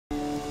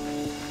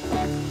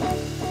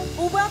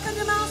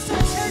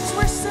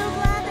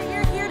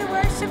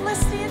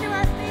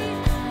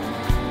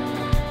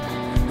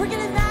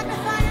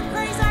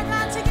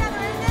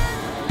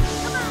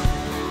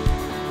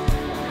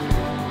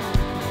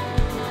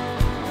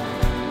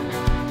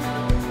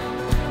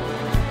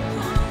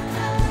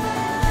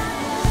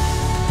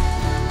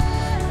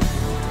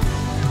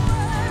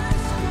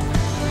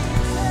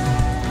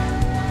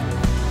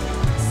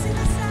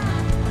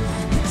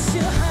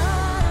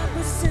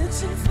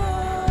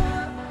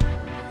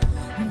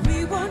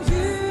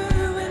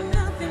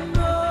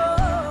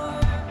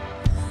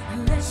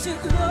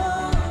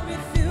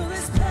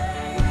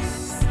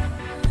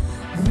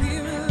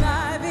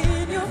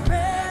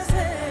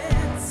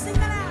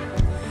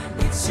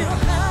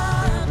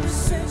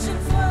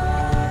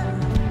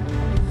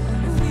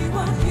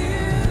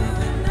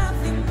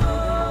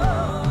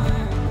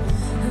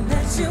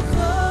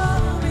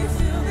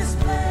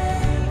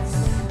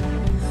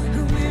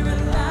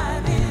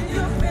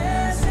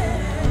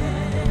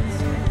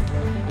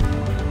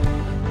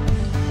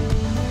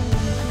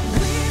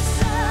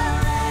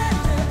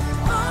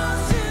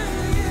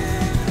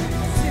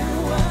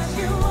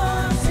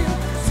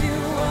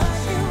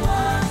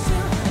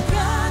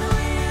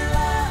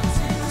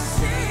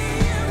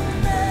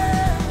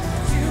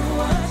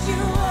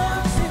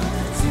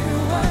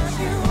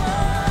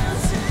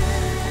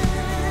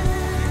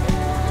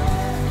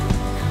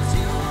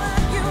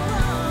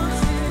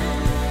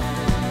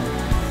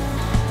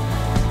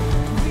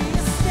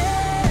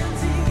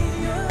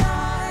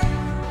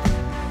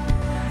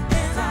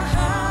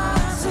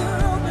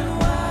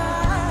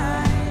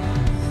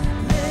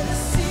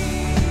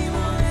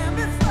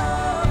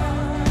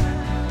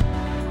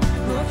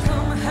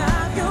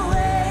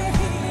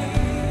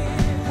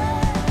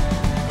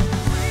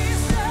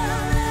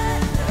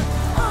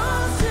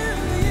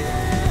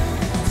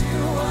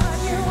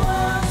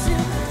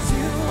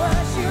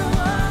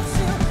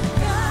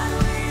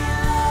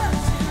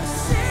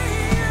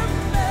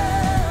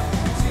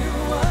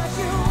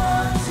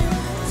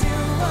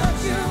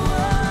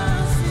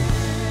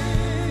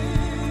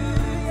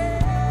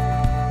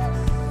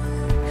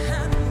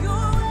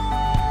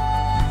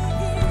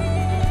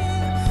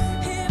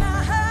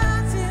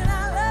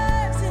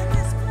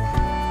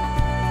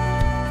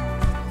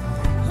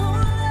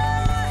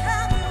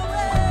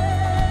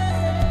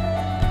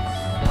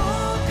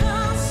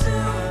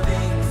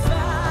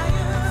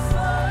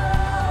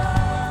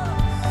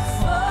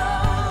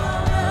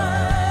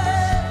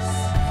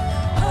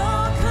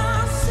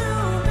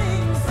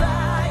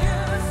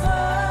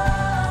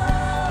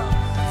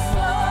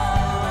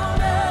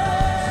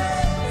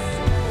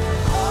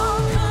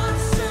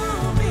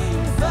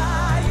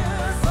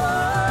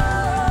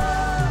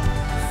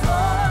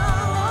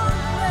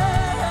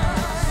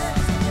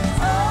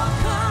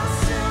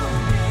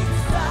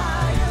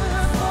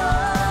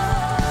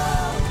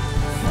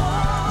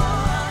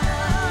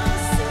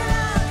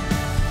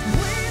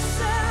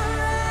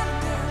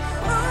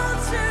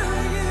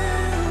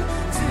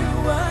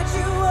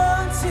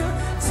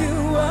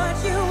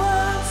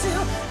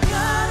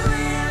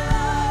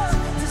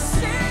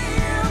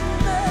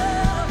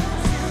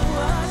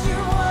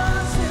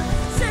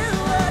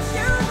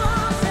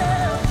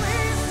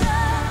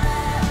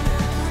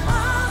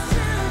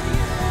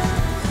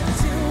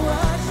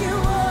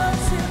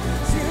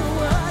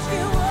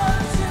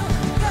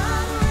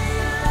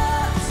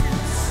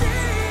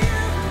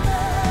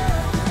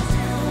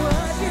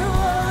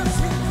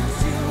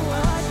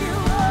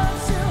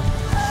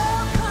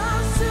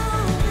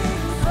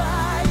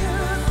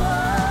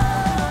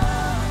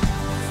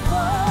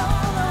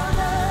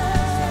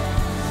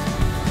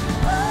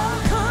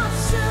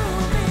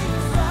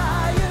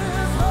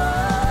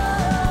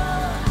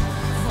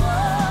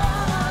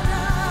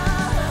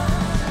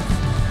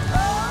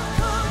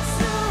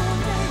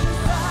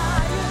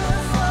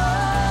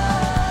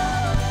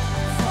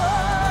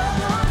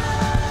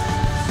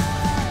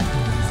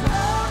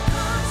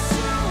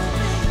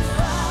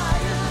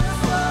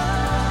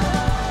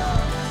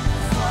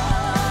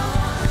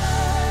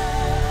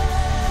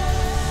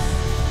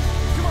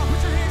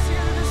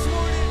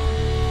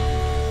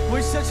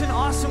such an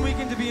awesome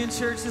weekend to be in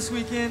church this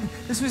weekend.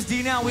 This was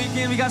D-Now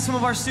weekend. We got some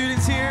of our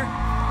students here.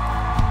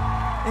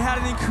 They had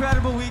an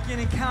incredible weekend,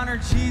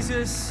 encountered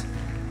Jesus.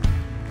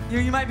 You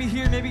know, you might be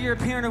here, maybe you're a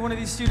parent of one of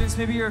these students,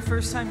 maybe you're a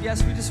first-time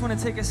guest. We just want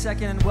to take a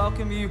second and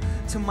welcome you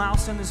to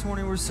Milestone this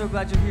morning. We're so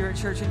glad you're here at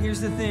church. And here's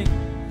the thing.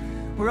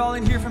 We're all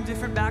in here from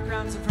different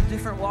backgrounds and from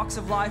different walks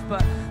of life,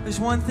 but there's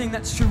one thing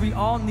that's true. We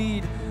all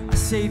need a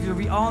Savior.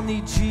 We all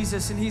need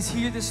Jesus, and He's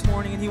here this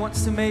morning, and He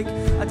wants to make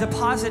a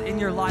deposit in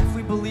your life.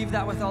 We believe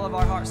that with all of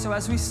our hearts. So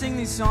as we sing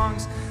these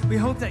songs, we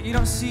hope that you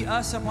don't see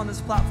us up on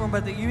this platform,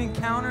 but that you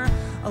encounter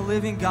a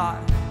living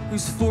God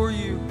who's for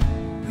you,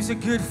 who's a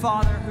good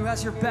Father, who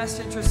has your best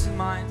interests in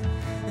mind.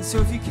 And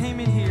so if you came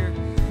in here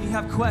and you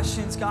have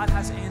questions, God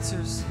has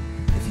answers.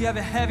 If you have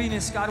a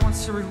heaviness, God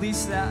wants to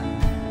release that.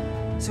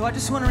 So I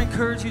just want to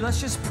encourage you, let's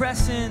just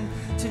press in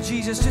to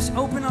Jesus. Just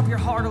open up your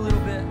heart a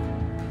little bit.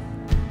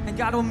 And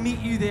God will meet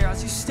you there.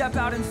 As you step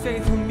out in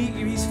faith, He'll meet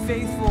you. He's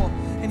faithful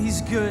and and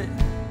He's good.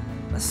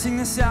 Let's sing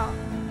this out.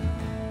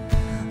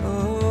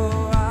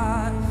 Oh,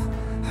 I've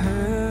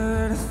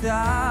heard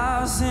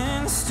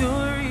 1,000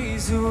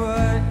 stories of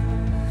what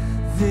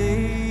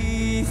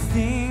they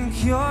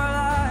think you're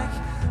like,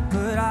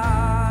 but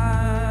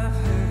I've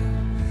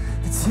heard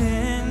the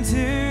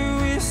tender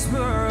whisper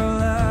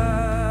of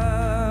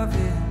love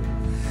in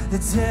the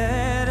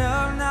dead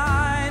of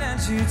night,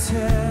 and you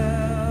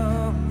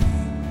tell me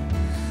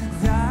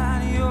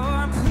that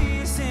you're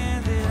pleased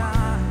and that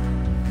I'm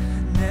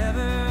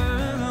never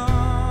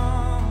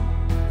alone.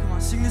 Come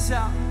on, sing this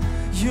out.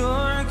 You're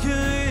a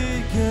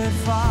good, good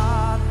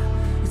Father.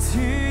 It's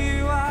who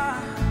you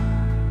are.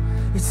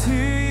 It's who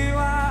you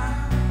are.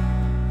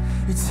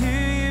 It's who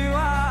you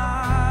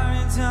are,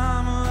 and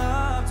I'm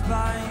loved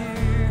by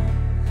you.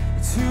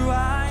 It's who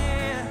I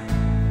am.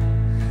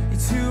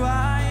 It's who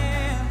I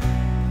am.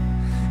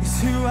 It's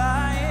who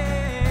I am.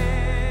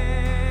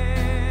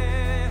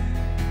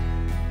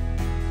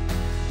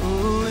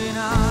 Oh, and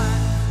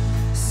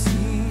I've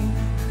seen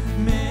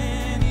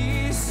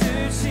many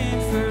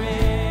searching for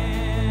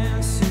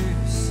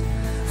answers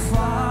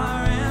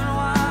far and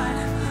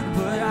wide,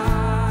 but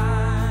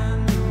I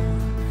know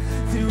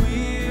that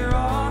we're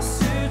all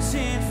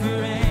searching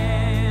for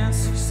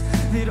answers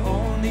that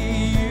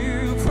only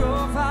you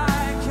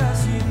provide,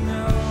 'cause you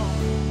know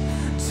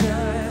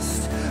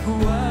just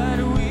what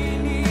we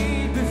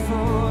need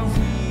before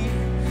we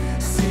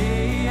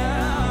say a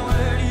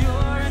word.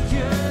 You're a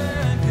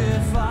good,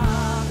 good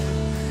Father.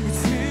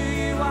 It's who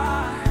you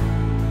are.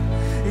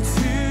 It's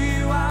who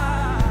you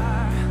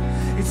are.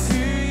 It's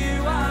who you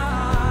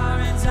are,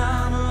 and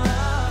I'm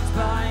loved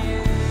by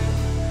you.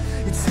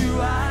 It's who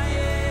I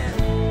am.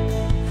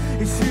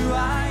 It's who I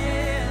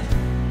am.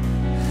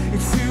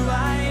 It's who I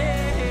am.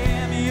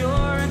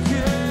 You're a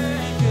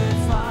good, good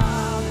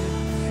Father.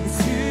 It's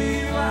who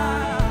you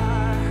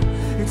are.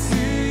 It's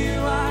who you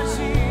are,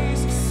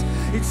 Jesus.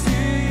 It's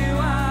who you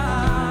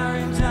are,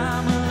 and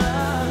I'm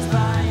loved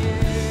by you.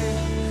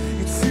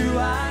 It's who I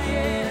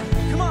am.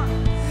 Come on.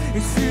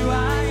 It's who I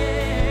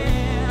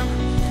am.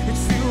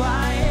 It's who I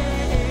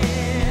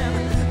am.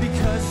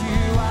 Because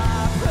you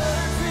are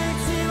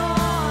perfect in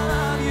all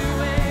of your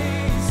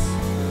ways.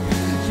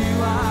 You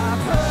are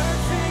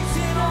perfect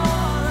in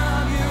all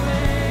of your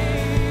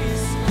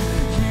ways.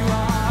 You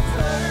are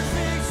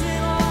perfect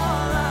in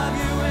all of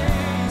your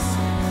ways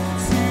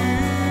to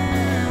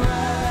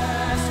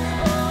us.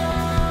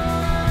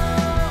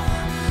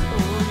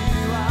 Oh,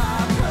 you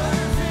are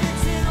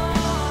perfect in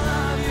all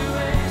of your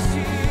ways,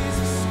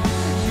 Jesus.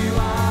 You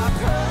are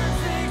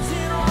perfect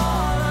in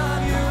all of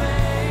your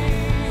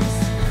ways.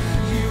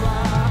 You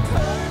are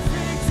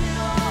perfect in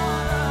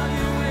all of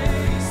your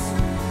ways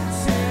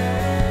to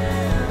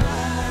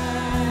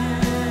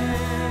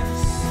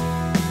us.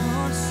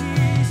 Oh,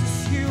 Jesus,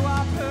 you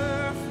are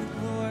perfect,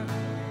 Lord.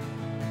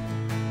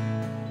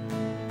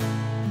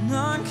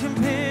 None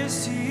compares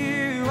to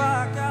you,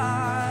 our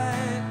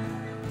God.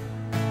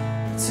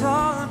 It's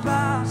all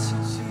about you,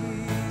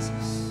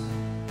 Jesus.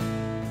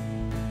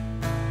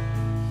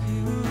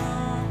 You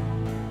alone.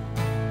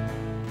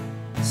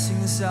 Let's sing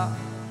this out.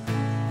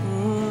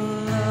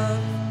 Oh,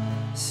 love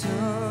so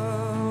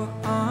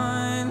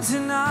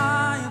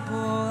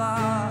undeniable,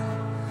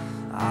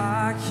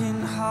 I can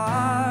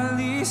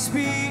hardly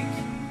speak.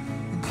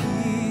 And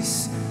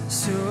peace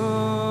so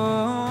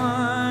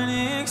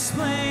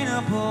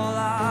unexplainable,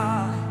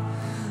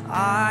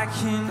 I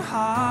can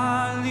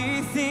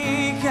hardly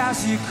think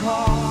as you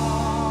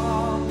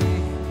call me.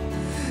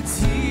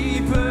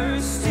 Deeper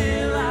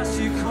still as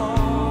you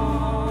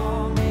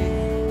call me.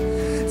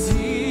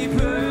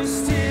 Deeper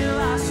still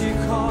as you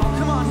call.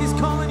 Come on, He's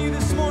calling you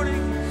this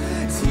morning.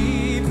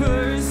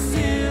 Deeper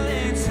still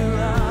into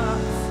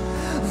love.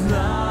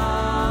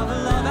 Love,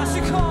 love as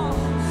you call.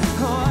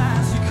 Oh,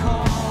 as you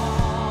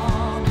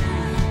call me.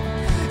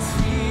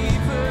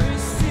 Deeper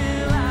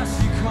still as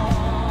you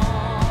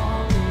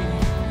call me.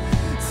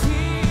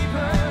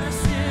 Deeper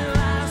still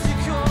as you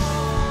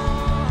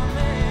call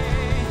me.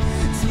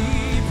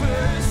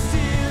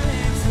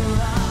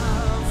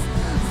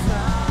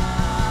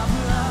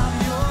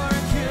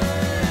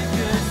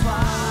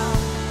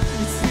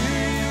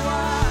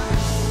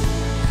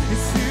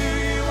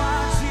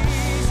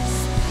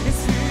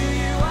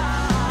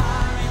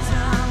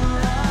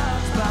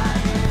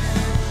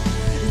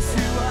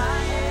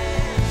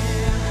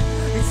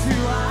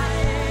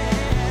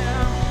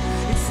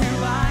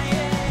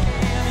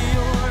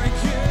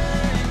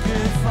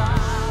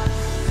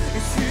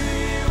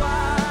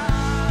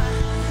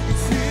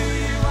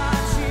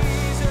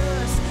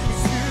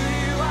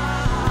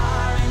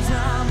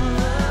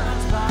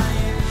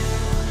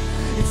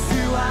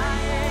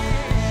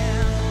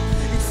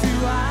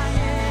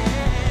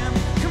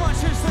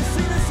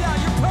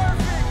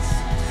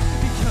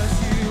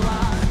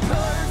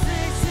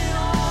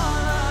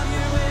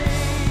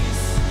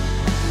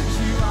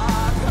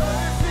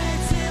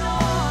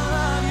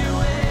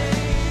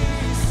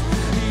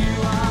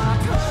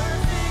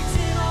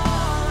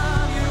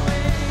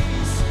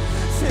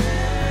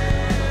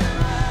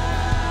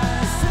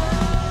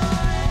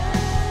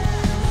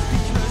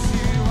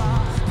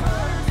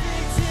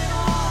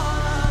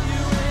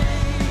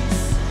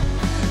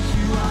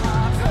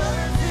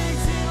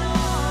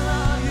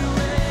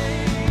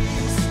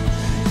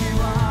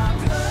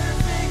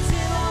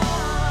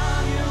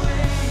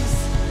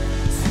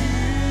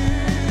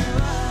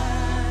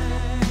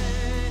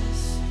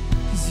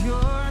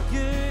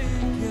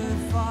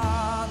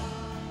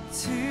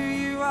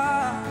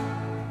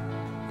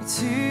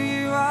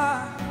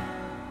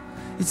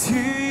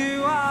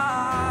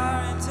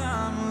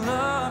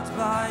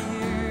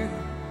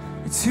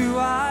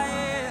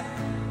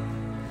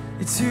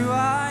 It's who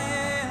I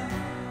am.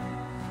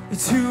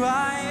 It's who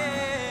I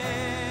am.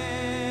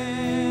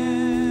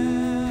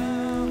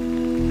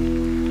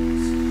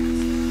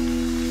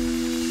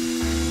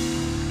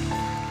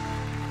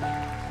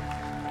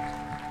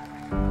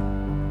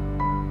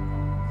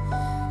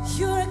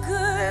 You're a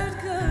good,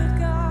 good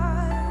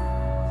God.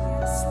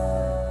 Yes,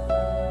 Lord.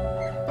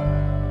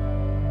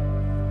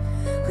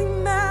 We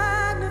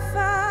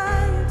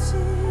magnify you, Jesus.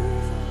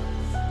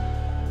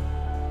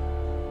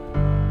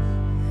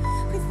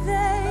 We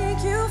thank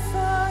you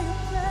for your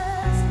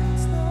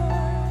presence,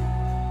 Lord.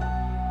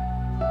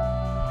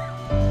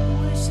 We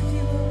worship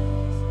you,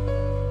 Lord.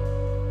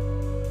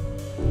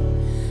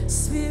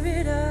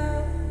 Spirit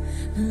of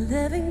the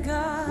living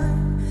God,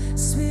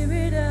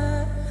 Spirit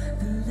of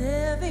the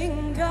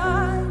living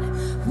God,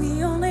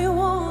 we only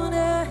want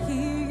to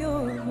hear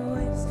your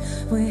voice.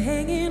 We're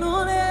hanging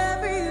on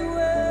every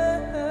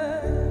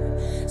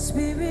word.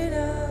 Spirit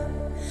of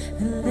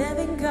the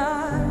living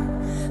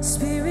God,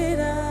 Spirit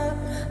of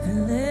the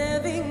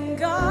living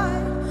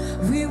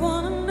God, we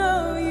want to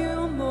know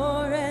you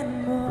more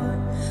and more.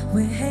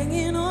 We're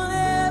hanging on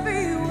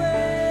every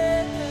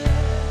word.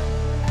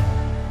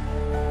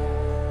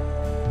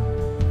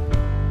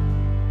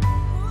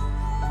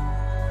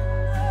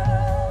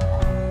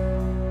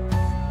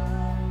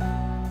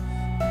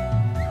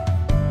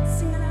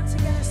 Sing it out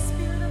together.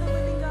 Spirit of the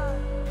living God,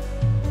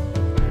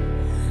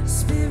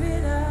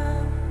 Spirit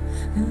of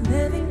the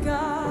living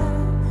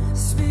God,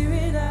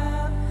 Spirit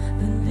of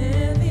the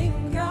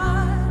living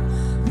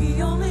God,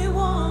 we only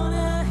want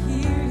to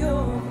hear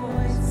your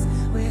voice.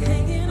 We're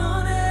hanging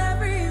on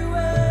every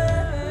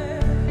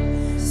word.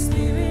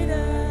 Spirit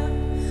of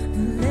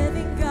the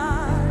living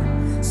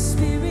God,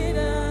 Spirit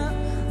of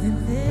the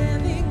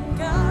living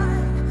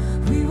God,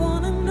 we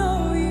want to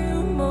know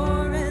you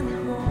more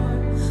and more.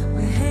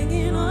 We're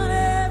hanging on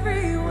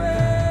every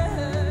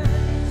word.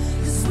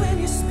 'Cause when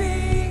you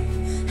speak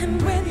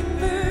and when you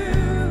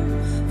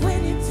move,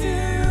 when you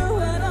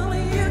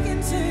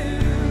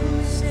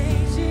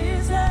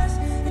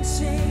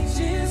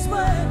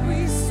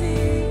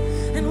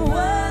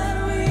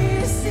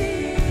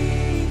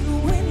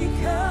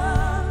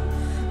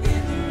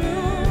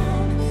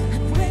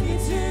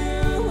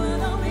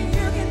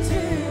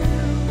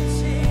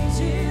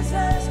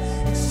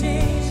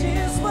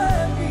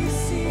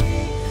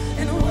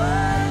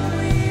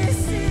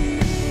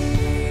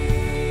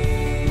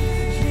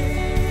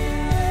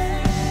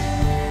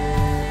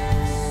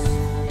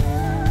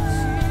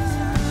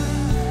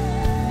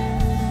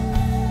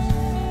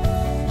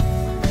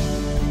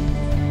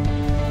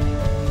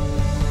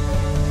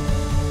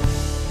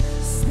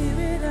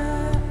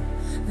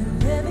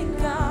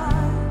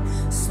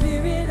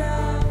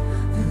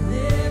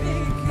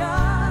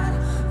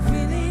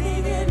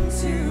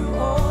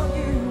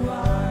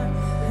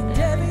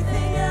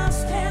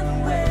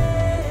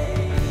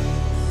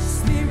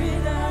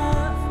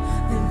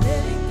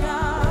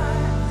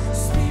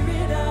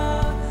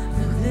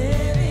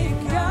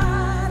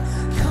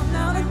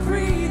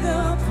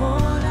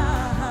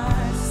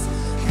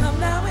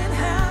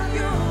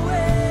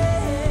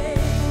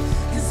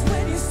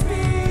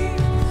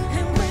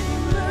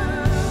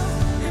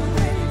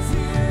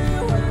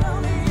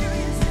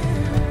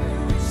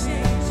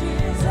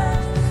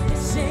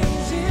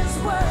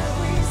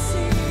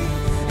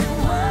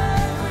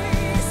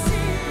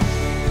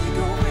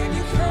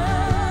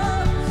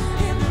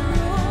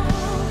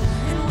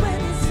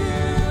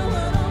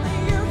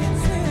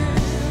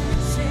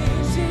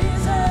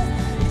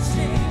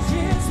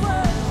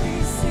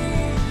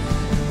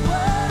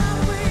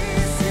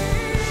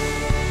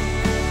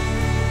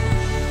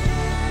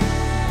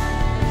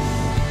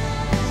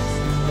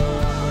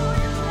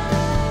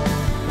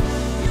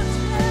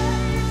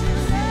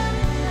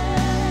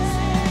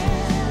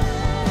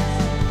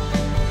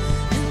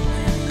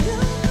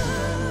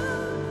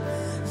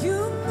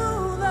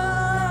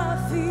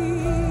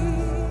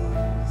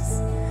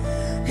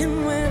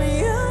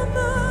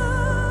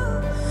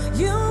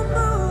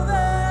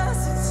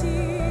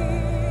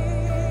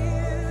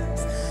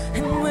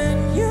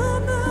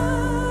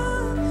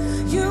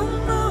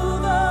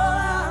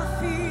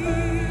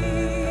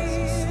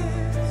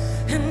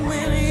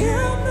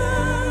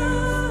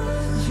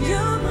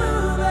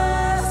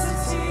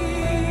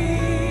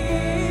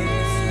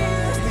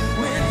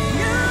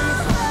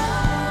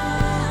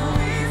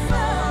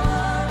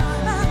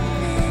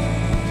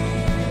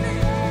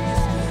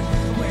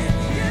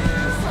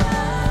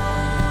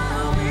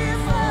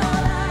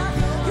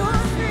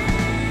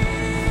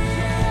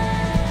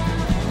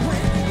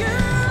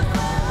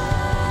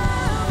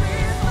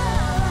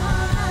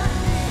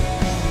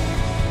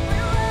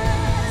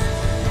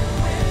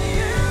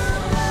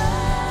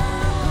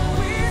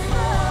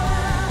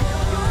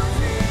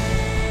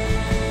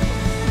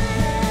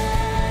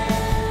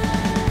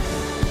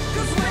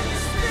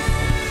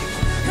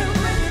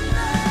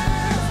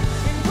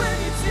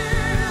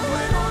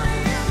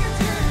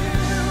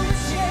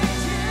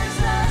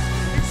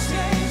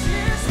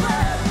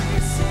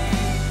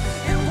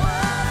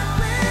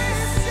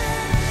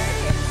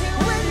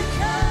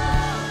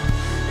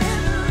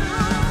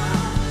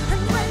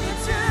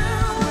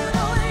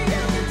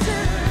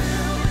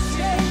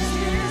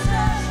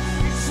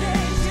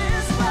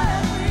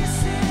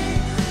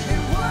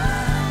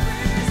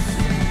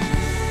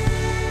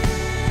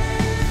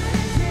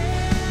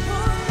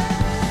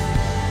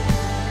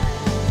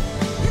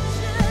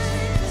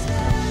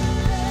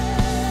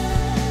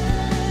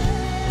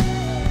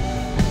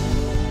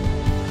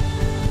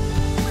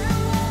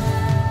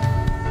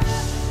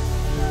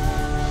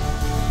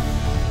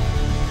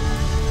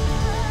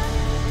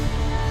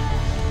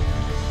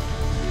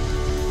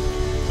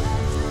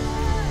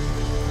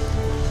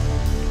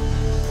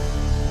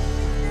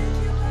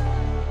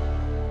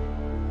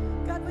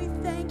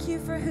thank you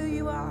for who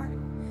you are.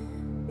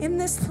 In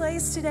this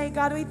place today,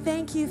 God, we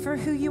thank you for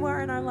who you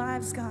are in our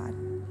lives, God.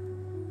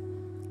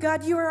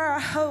 God, you are our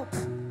hope.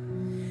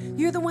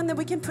 You're the one that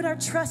we can put our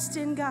trust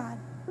in, God.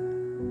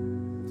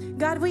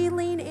 God, we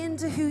lean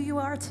into who you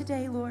are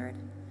today, Lord.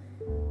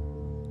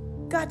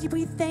 God,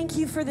 we thank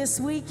you for this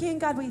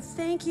weekend. God, we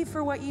thank you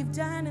for what you've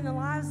done in the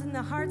lives and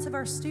the hearts of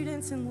our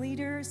students and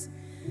leaders.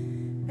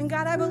 And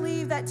God, I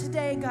believe that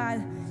today,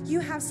 God, you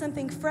have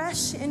something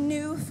fresh and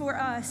new for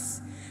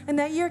us, and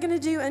that you're going to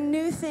do a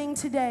new thing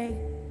today.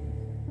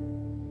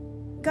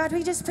 God,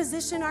 we just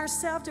position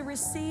ourselves to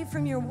receive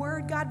from your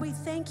word. God, we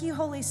thank you,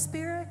 Holy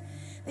Spirit,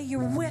 that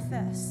you're with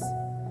us.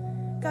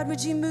 God,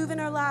 would you move in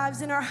our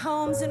lives, in our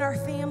homes, in our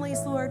families,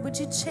 Lord? Would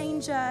you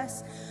change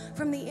us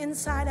from the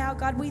inside out?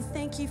 God, we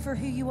thank you for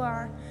who you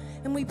are,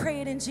 and we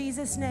pray it in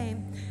Jesus'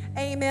 name.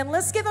 Amen.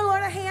 Let's give the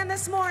Lord a hand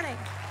this morning.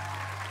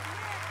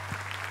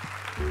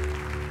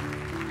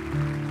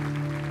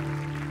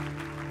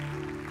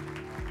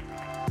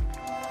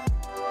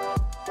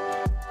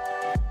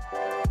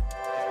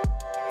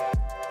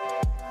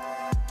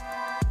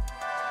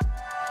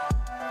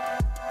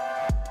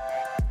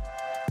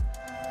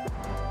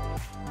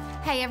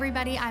 Hey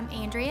everybody, I'm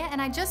Andrea, and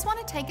I just want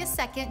to take a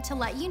second to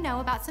let you know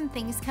about some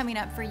things coming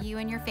up for you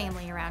and your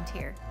family around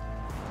here.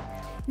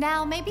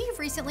 Now, maybe you've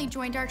recently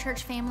joined our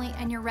church family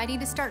and you're ready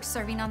to start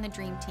serving on the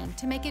Dream Team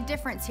to make a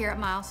difference here at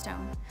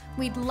Milestone.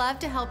 We'd love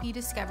to help you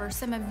discover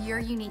some of your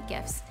unique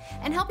gifts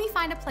and help you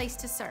find a place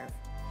to serve.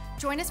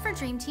 Join us for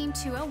Dream Team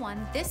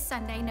 201 this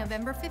Sunday,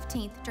 November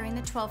 15th during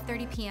the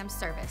 12:30 p.m.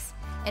 service.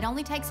 It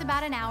only takes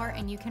about an hour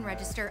and you can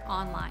register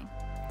online.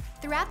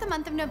 Throughout the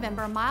month of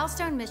November,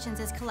 Milestone Missions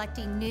is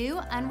collecting new,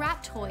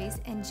 unwrapped toys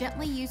and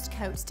gently used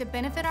coats to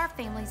benefit our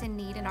families in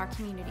need in our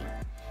community.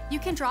 You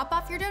can drop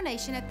off your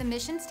donation at the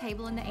missions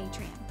table in the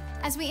atrium.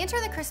 As we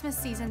enter the Christmas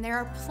season, there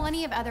are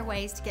plenty of other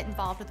ways to get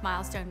involved with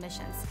Milestone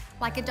Missions,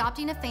 like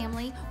adopting a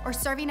family or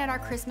serving at our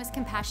Christmas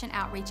Compassion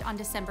Outreach on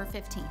December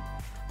 15th.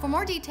 For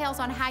more details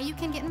on how you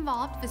can get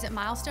involved, visit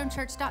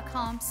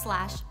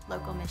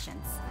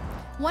milestonechurch.com/localmissions.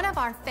 One of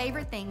our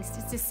favorite things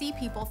is to see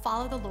people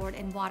follow the Lord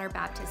in water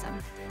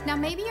baptism. Now,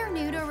 maybe you're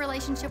new to a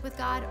relationship with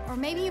God, or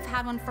maybe you've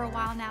had one for a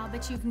while now,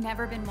 but you've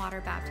never been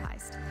water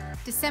baptized.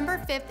 December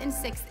 5th and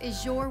 6th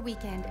is your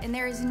weekend, and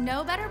there is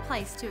no better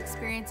place to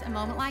experience a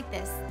moment like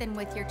this than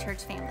with your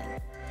church family.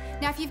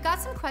 Now, if you've got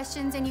some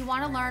questions and you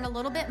want to learn a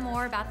little bit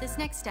more about this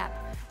next step,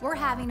 we're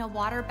having a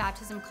water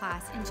baptism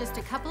class in just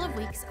a couple of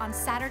weeks on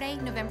Saturday,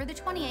 November the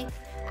 28th,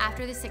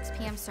 after the 6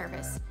 p.m.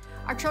 service.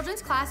 Our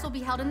children's class will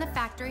be held in the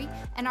factory,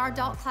 and our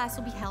adult class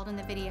will be held in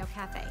the video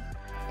cafe.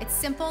 It's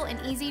simple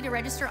and easy to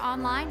register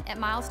online at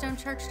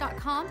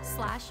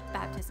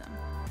milestonechurch.com/baptism.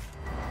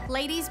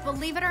 Ladies,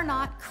 believe it or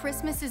not,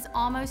 Christmas is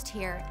almost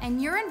here,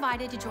 and you're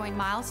invited to join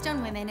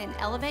Milestone Women and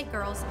Elevate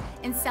Girls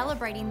in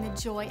celebrating the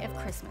joy of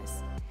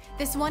Christmas.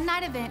 This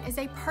one-night event is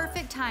a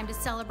perfect time to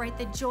celebrate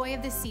the joy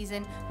of the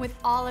season with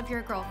all of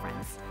your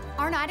girlfriends.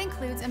 Our night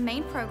includes a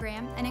main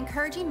program, an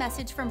encouraging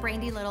message from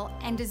Brandy Little,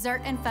 and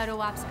dessert and photo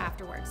ops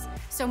afterwards.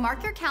 So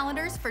mark your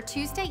calendars for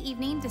Tuesday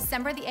evening,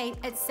 December the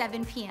 8th at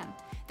 7 p.m.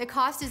 The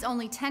cost is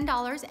only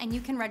 $10, and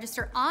you can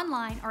register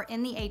online or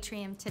in the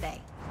atrium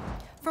today.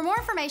 For more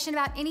information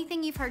about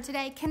anything you've heard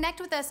today, connect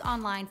with us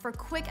online for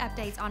quick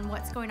updates on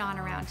what's going on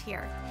around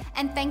here.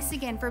 And thanks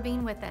again for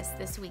being with us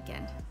this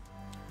weekend.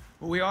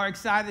 Well, we are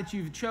excited that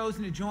you've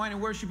chosen to join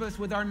and worship us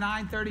with our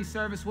 9:30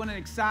 service. What an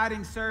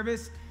exciting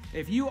service.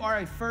 If you are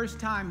a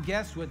first-time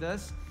guest with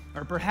us,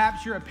 or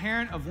perhaps you're a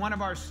parent of one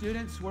of our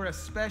students, we're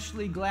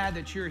especially glad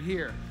that you're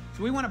here.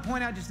 So we want to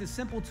point out just a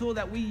simple tool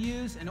that we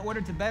use in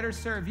order to better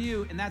serve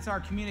you, and that's our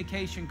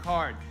communication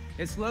card.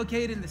 It's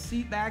located in the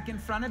seat back in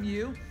front of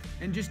you.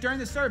 And just during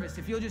the service,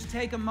 if you'll just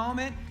take a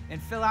moment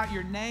and fill out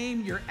your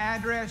name, your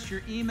address,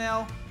 your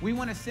email, we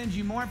want to send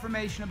you more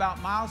information about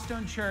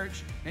Milestone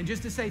Church. And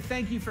just to say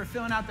thank you for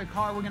filling out the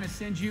card, we're going to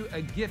send you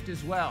a gift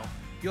as well.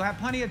 You'll have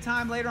plenty of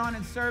time later on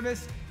in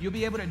service. You'll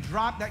be able to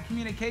drop that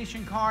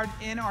communication card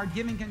in our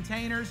giving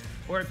containers,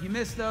 or if you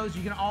miss those,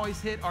 you can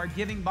always hit our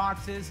giving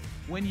boxes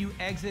when you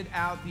exit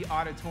out the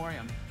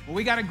auditorium. Well,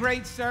 we got a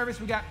great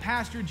service. We got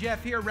Pastor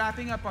Jeff here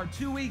wrapping up our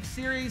 2-week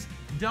series,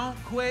 Don't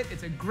Quit.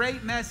 It's a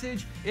great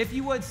message. If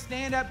you would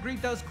stand up,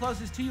 greet those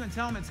closest to you, and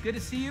tell them it's good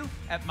to see you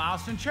at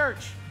Milestone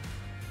Church.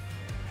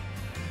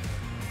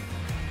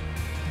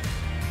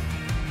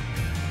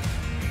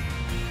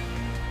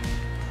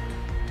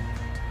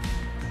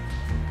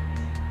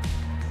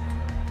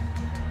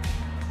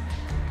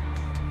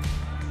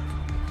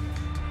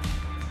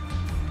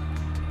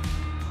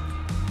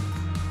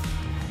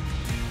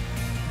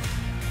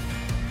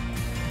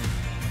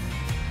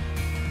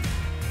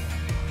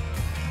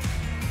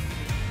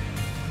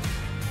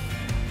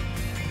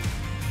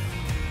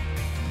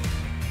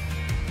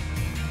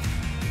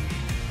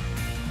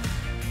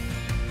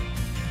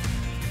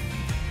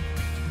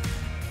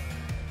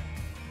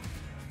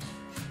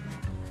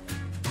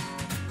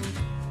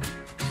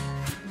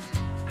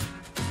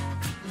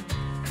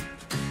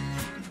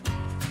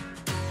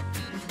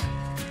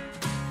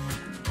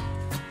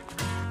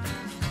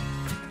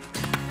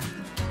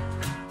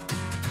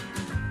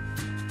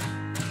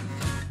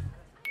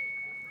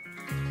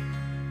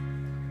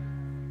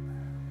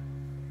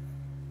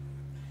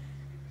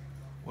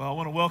 Well, I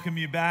want to welcome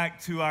you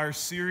back to our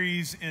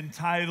series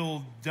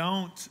entitled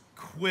Don't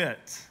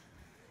Quit.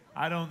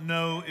 I don't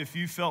know if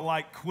you felt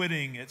like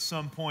quitting at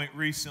some point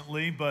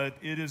recently, but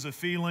it is a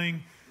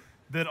feeling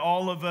that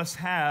all of us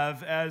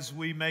have as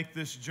we make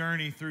this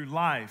journey through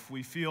life.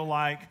 We feel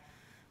like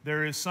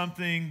there is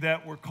something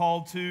that we're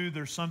called to,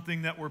 there's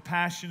something that we're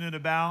passionate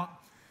about,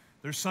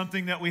 there's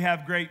something that we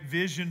have great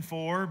vision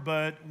for,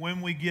 but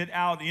when we get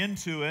out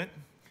into it,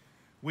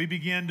 we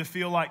begin to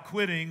feel like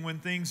quitting when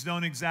things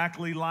don't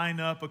exactly line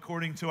up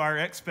according to our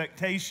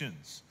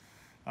expectations.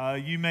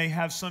 You may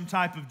have some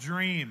type of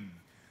dream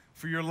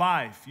for your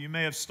life. You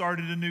may have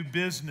started a new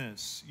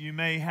business. You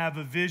may have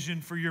a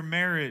vision for your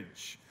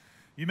marriage.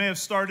 You may have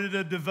started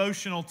a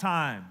devotional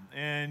time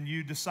and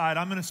you decide,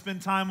 I'm going to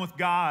spend time with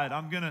God.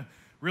 I'm going to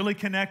really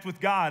connect with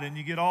God. And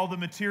you get all the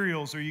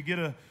materials, or you get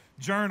a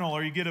journal,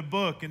 or you get a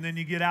book, and then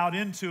you get out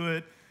into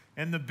it,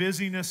 and the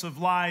busyness of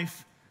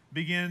life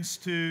begins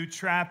to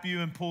trap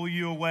you and pull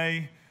you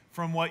away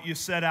from what you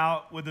set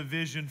out with a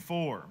vision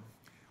for.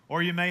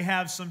 Or you may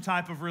have some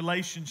type of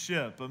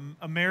relationship,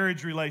 a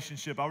marriage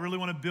relationship. I really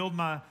want to build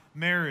my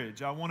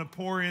marriage. I want to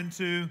pour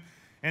into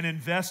and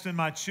invest in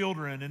my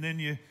children. And then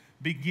you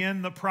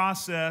begin the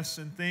process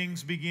and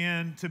things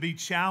begin to be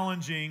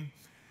challenging,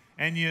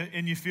 and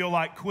you feel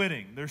like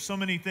quitting. There's so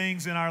many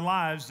things in our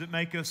lives that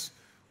make us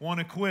want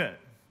to quit.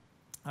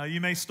 You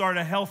may start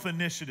a health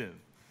initiative.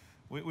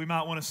 We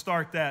might want to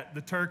start that.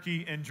 The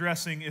turkey and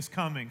dressing is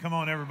coming. Come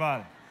on,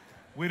 everybody.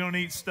 We don't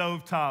eat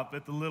stovetop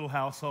at the Little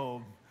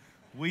household.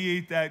 We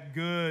eat that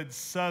good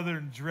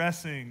southern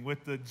dressing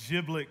with the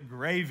giblet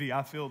gravy.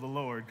 I feel the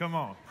Lord. Come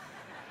on.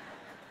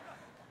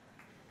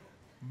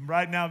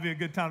 Right now would be a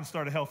good time to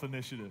start a health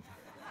initiative.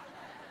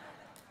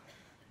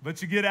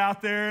 But you get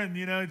out there and,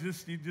 you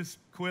just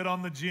quit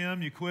on the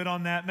gym. You quit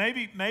on that.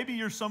 Maybe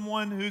you're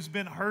someone who's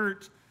been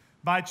hurt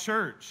by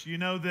church. You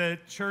know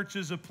that church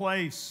is a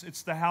place.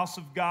 It's the house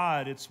of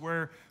God. It's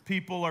where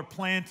people are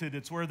planted.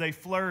 It's where they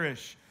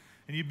flourish.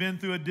 And you've been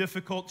through a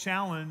difficult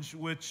challenge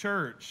with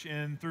church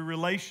and through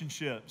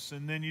relationships.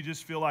 And then you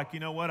just feel like, you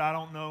know what, I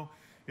don't know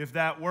if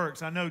that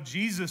works. I know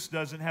Jesus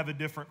doesn't have a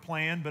different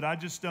plan, but I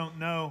just don't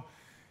know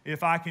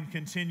if I can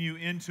continue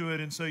into it.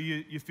 And so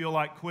you feel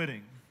like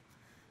quitting.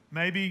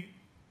 Maybe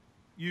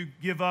you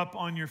give up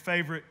on your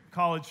favorite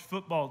college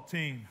football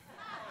team.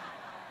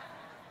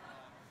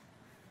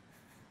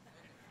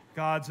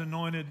 God's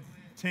anointed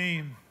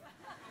team.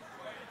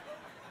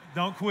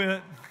 Don't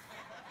quit.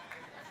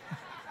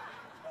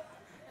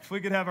 If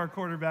we could have our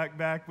quarterback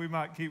back, we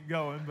might keep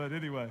going, but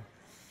anyway.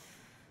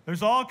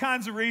 There's all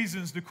kinds of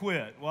reasons to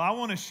quit. Well, I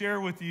want to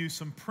share with you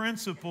some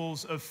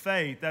principles of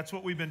faith. That's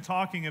what we've been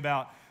talking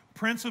about.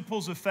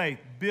 Principles of faith.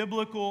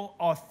 Biblical,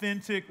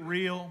 authentic,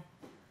 real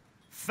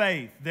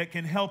faith that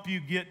can help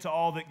you get to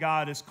all that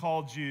God has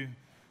called you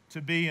to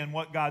be and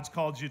what God's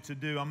called you to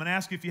do. I'm going to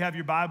ask you, if you have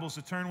your Bibles,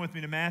 to turn with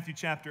me to Matthew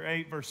chapter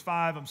 8, verse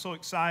 5. I'm so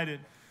excited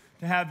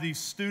to have these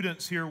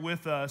students here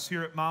with us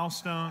here at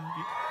Milestone.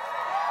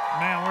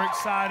 Man, we're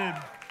excited.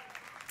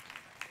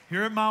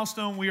 Here at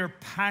Milestone, we are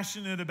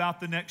passionate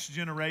about the next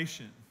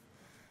generation.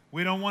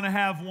 We don't want to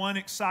have one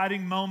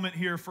exciting moment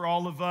here for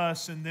all of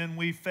us and then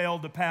we fail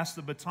to pass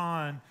the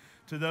baton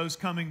to those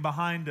coming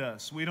behind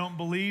us. We don't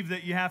believe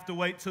that you have to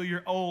wait till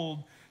you're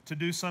old to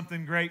do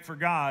something great for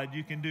God.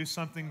 You can do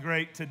something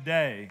great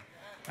today.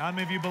 How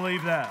many of you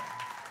believe that?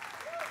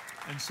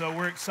 And so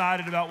we're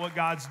excited about what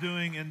God's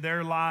doing in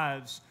their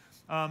lives.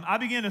 I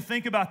began to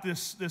think about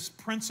this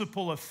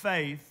principle of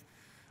faith.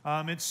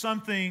 It's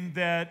something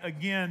that,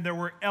 again, there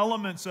were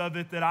elements of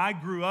it that I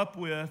grew up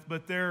with,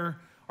 but there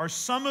are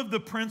some of the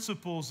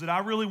principles that I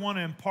really want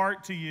to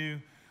impart to you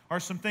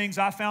are some things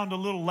I found a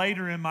little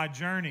later in my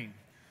journey.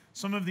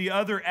 Some of the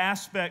other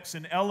aspects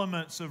and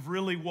elements of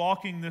really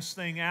walking this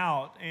thing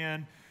out.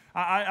 And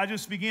I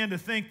just began to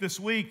think this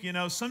week,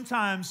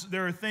 sometimes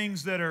there are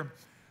things that are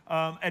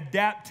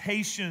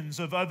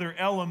adaptations of other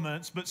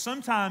elements, but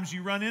sometimes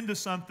you run into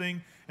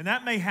something, and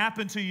that may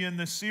happen to you in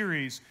this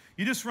series.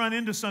 You just run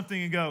into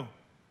something and go,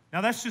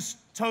 now that's just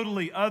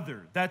totally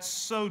other. That's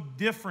so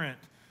different.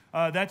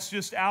 That's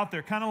just out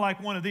there. Kind of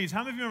like one of these.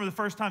 How many of you remember the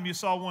first time you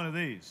saw one of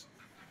these?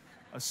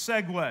 A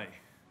Segway.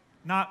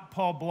 Not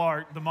Paul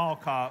Blart, the mall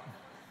cop,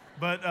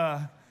 but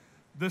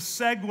the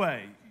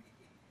Segway.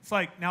 It's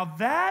like, now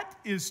that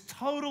is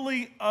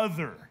totally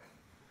other.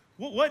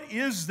 What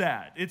is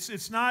that?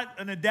 It's not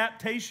an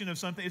adaptation of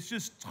something. It's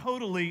just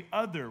totally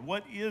other.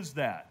 What is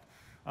that?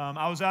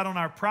 I was out on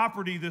our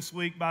property this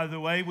week, by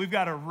the way. We've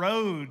got a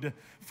road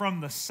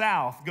from the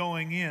south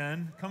going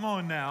in. Come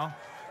on now.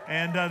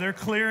 And they're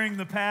clearing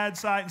the pad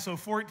site. And so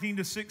 14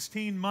 to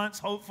 16 months,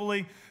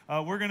 hopefully,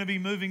 we're going to be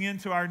moving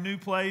into our new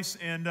place.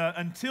 And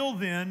until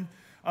then,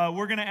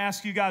 we're going to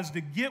ask you guys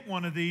to get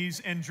one of these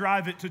and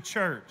drive it to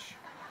church.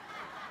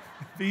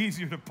 It'd be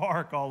easier to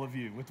park all of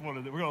you with one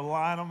of them. We're going to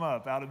line them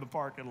up out in the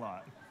parking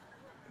lot.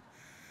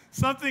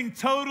 Something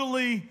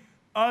totally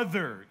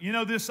other.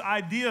 This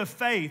idea of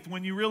faith,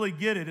 when you really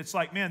get it, it's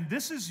like, man,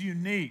 this is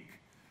unique.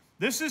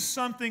 This is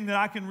something that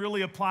I can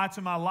really apply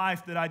to my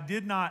life that I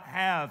did not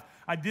have.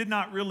 I did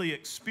not really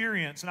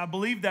experience. And I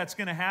believe that's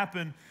going to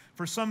happen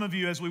for some of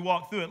you as we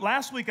walk through it.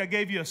 Last week I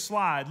gave you a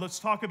slide. Let's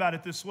talk about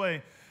it this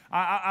way.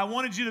 I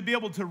wanted you to be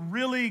able to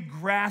really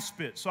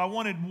grasp it. So I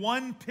wanted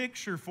one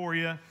picture for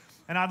you,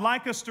 and I'd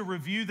like us to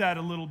review that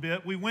a little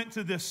bit. We went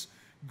to this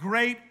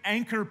great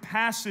anchor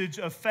passage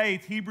of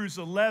faith, Hebrews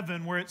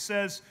 11, where it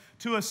says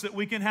to us that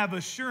we can have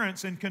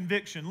assurance and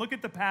conviction. Look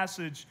at the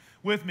passage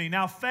with me.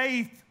 Now,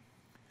 faith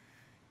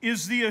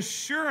is the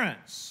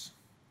assurance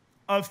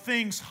of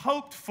things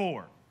hoped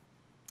for.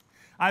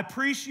 I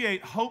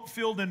appreciate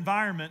hope-filled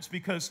environments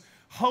because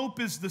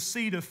hope is the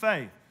seed of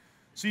faith.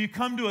 So you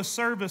come to a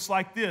service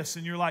like this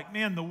and you're like,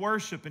 man, the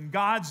worship and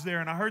God's there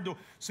and I heard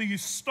so you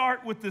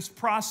start with this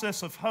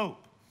process of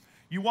hope.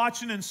 You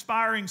watch an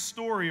inspiring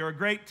story or a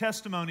great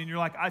testimony and you're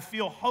like, I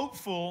feel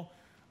hopeful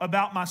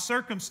about my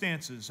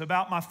circumstances,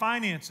 about my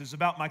finances,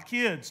 about my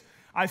kids.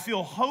 I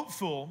feel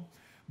hopeful,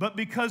 but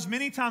because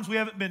many times we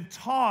haven't been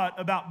taught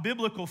about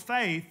biblical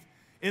faith,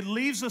 it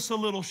leaves us a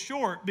little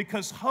short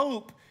because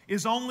hope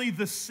is only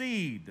the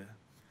seed.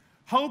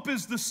 Hope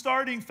is the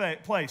starting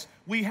place.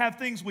 We have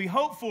things we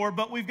hope for,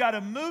 but we've got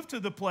to move to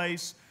the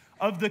place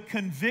of the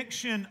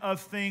conviction of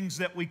things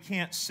that we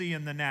can't see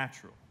in the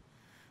natural.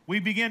 We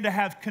begin to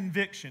have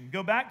conviction.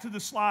 Go back to the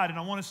slide, and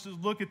I want us to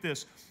look at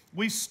this.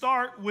 We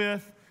start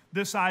with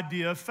this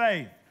idea of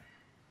faith.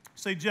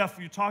 Say, Jeff,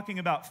 you're talking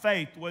about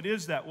faith. What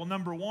is that? Well,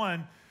 number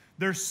one,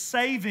 there's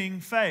saving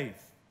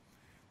faith.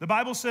 The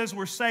Bible says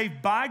we're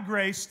saved by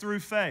grace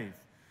through faith.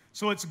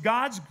 So it's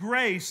God's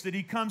grace that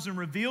He comes and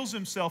reveals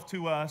Himself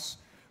to us,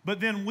 but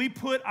then we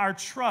put our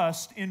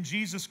trust in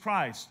Jesus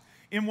Christ,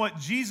 in what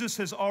Jesus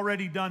has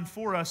already done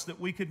for us that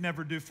we could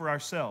never do for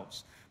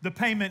ourselves. The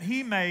payment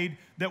He made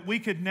that we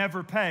could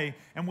never pay,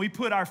 and we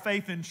put our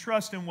faith and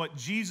trust in what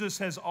Jesus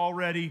has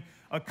already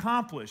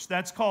accomplished.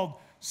 That's called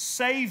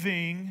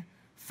saving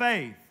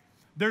faith.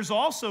 There's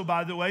also,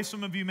 by the way,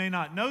 some of you may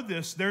not know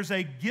this, there's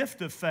a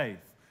gift of faith.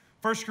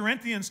 1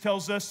 Corinthians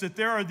tells us that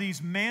there are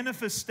these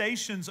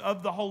manifestations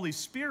of the Holy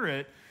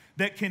Spirit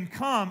that can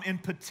come in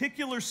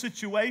particular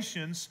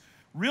situations,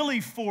 really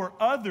for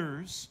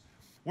others,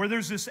 where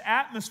there's this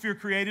atmosphere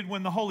created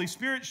when the Holy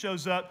Spirit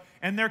shows up,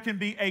 and there can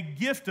be a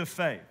gift of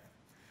faith.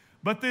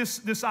 But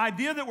this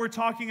idea that we're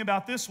talking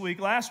about this week,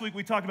 last week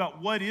we talked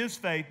about what is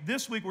faith.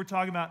 This week we're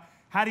talking about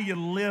how do you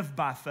live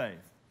by faith?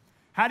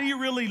 How do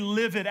you really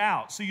live it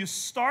out? So you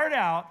start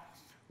out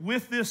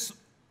with this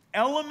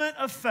element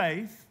of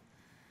faith.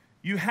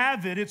 You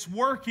have it, it's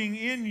working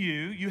in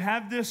you. You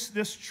have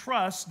this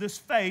trust, this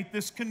faith,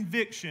 this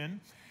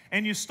conviction,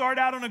 and you start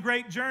out on a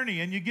great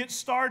journey and you get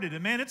started.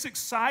 And man, it's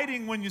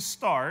exciting when you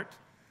start,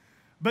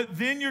 but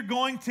then you're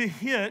going to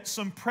hit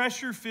some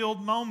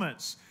pressure-filled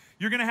moments.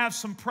 You're going to have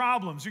some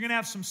problems. You're going to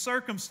have some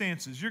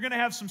circumstances. You're going to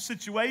have some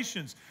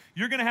situations.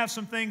 You're going to have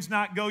some things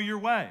not go your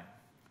way.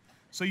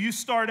 So you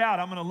start out,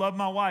 I'm going to love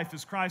my wife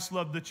as Christ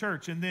loved the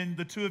church, and then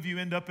the two of you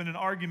end up in an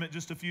argument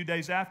just a few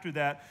days after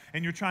that,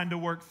 and you're trying to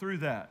work through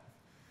that.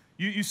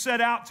 You set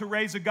out to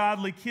raise a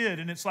godly kid,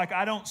 and it's like,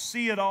 I don't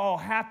see it all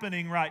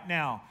happening right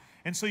now.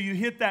 And so you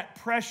hit that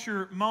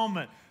pressure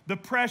moment, the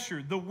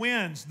pressure, the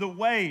winds, the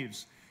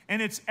waves.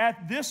 And it's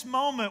at this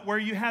moment where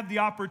you have the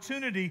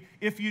opportunity,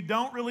 if you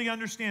don't really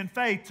understand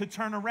faith, to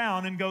turn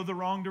around and go the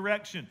wrong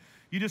direction.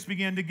 You just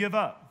begin to give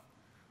up.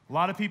 A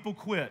lot of people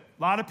quit.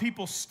 A lot of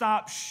people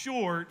stop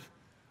short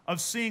of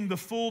seeing the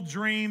full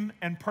dream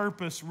and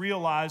purpose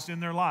realized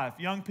in their life.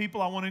 Young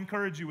people, I want to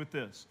encourage you with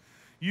this.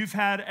 You've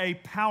had a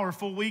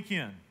powerful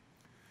weekend.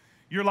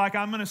 You're like,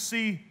 I'm going to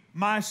see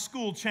my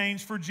school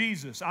change for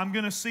Jesus. I'm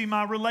going to see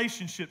my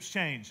relationships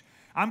change.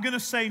 I'm going to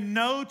say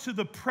no to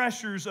the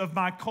pressures of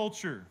my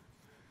culture.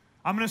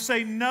 I'm going to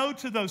say no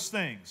to those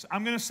things.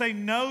 I'm going to say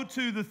no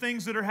to the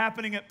things that are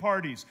happening at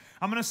parties.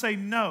 I'm going to say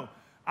no.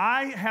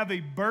 I have a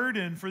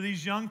burden for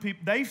these young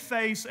people. They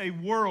face a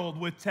world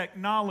with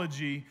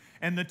technology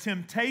and the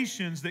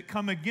temptations that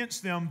come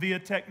against them via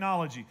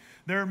technology.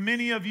 There are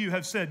many of you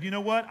have said, you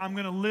know what? I'm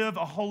going to live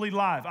a holy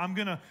life. I'm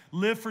going to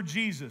live for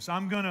Jesus.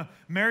 I'm going to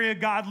marry a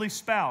godly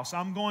spouse.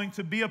 I'm going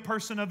to be a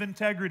person of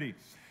integrity.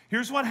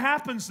 Here's what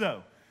happens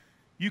though.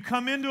 You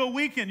come into a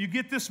weekend, you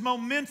get this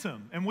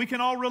momentum, and we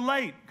can all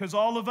relate because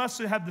all of us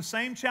have the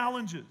same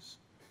challenges.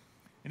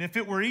 And if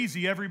it were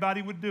easy,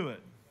 everybody would do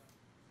it.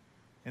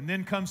 And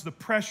then comes the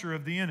pressure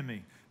of the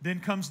enemy.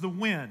 Then comes the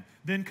wind.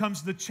 Then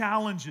comes the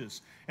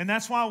challenges. And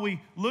that's why we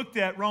looked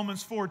at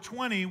Romans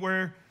 4:20,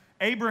 where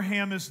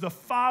Abraham is the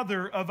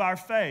father of our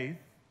faith.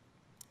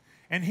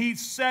 And he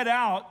set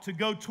out to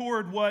go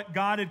toward what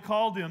God had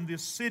called him,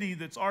 this city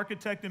that's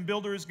architect and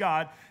builder is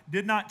God.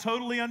 Did not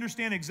totally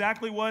understand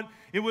exactly what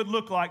it would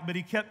look like, but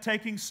he kept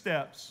taking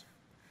steps.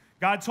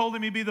 God told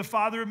him he'd be the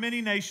father of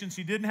many nations.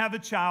 He didn't have a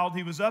child.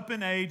 He was up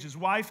in age. His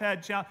wife had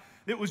a child.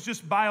 It was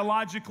just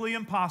biologically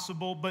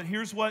impossible. But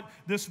here's what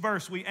this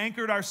verse, we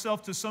anchored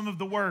ourselves to some of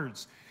the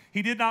words.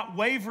 He did not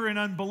waver in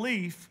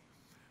unbelief,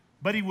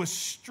 but he was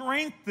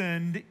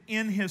strengthened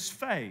in his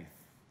faith.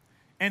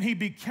 And he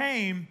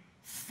became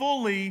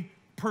fully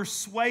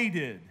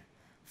persuaded.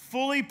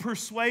 fully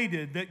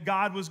persuaded that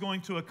God was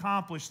going to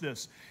accomplish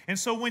this. And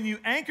so when you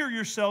anchor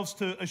yourselves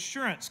to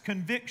assurance,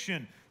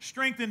 conviction,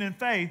 strengthened in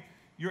faith,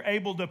 you're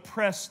able to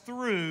press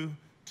through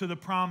to the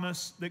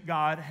promise that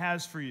God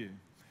has for you.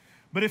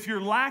 But if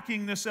you're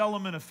lacking this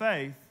element of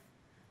faith,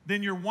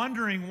 then you're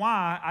wondering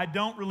why I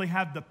don't really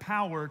have the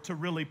power to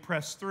really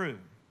press through.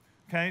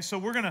 Okay, so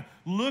we're going to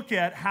look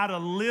at how to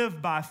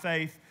live by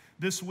faith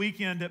this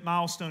weekend at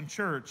Milestone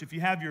Church. If you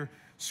have your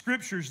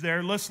scriptures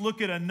there, let's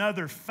look at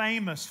another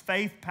famous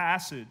faith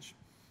passage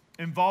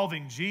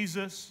involving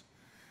Jesus.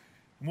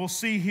 We'll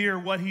see here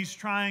what he's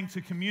trying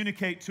to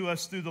communicate to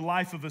us through the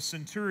life of a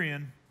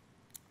centurion.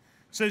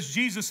 It says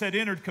Jesus had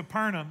entered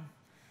Capernaum.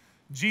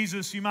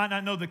 Jesus, you might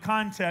not know the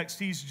context,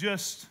 he's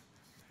just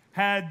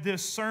had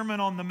this Sermon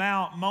on the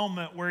Mount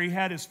moment where he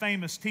had his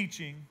famous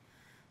teaching.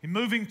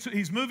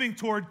 He's moving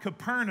toward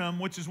Capernaum,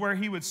 which is where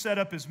he would set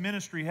up his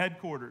ministry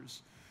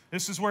headquarters.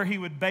 This is where he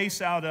would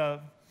base out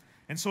of.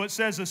 And so it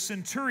says a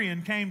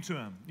centurion came to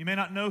him. You may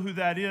not know who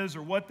that is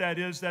or what that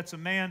is. That's a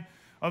man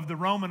of the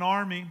Roman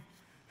army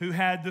who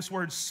had this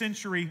word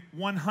century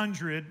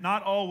 100,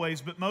 not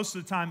always, but most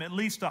of the time, at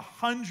least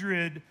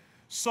 100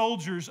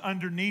 soldiers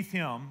underneath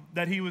him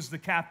that he was the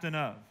captain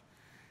of.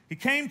 He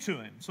came to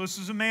him. So this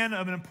is a man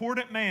of an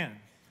important man.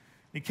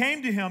 He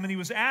came to him and he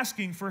was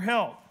asking for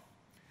help.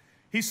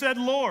 He said,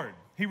 Lord.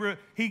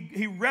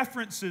 He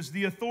references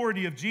the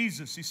authority of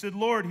Jesus. He said,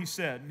 Lord, he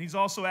said. And he's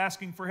also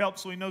asking for help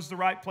so he knows the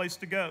right place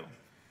to go.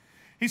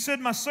 He said,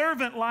 my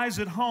servant lies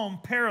at home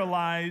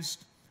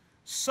paralyzed,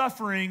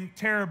 suffering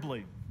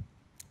terribly.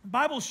 The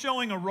Bible's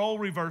showing a role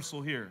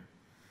reversal here.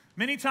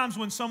 Many times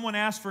when someone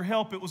asked for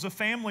help, it was a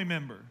family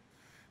member.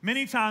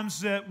 Many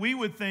times that we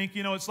would think,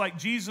 it's like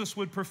Jesus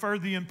would prefer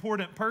the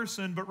important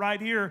person, but right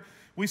here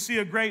we see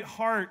a great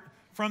heart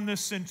from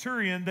this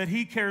centurion that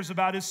he cares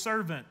about his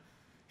servant.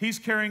 He's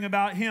caring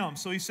about him.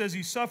 So he says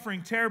he's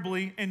suffering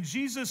terribly, and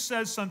Jesus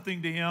says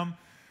something to him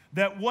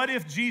that what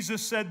if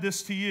Jesus said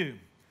this to you?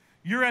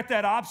 You're at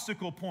that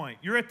obstacle point.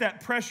 You're at that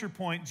pressure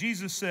point.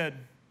 Jesus said,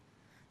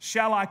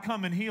 shall I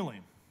come and heal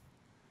him?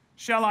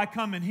 Shall I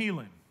come and heal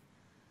him?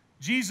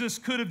 Jesus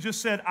could have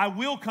just said, I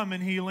will come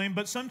and heal him,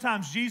 but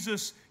sometimes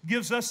Jesus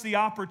gives us the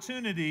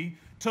opportunity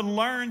to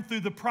learn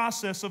through the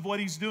process of what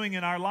he's doing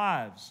in our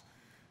lives.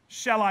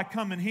 Shall I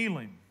come and heal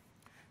him?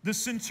 The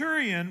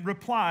centurion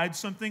replied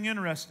something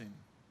interesting.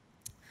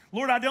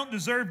 Lord, I don't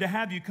deserve to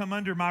have you come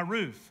under my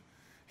roof.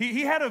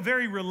 He had a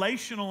very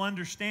relational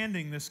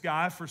understanding, this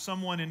guy, for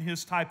someone in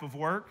his type of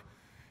work.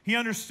 He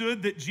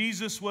understood that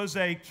Jesus was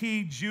a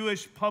key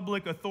Jewish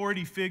public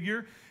authority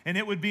figure, and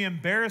it would be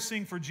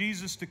embarrassing for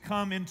Jesus to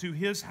come into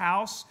his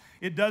house.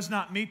 It does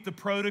not meet the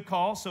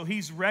protocol, so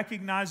he's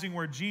recognizing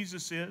where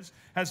Jesus is,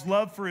 has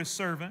love for his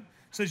servant,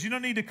 says, you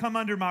don't need to come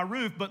under my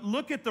roof, but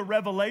look at the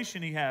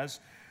revelation he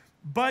has.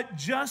 But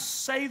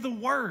just say the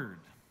word.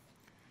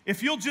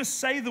 If you'll just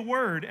say the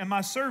word, and my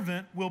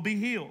servant will be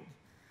healed.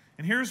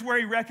 And here's where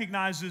he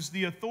recognizes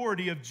the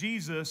authority of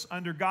Jesus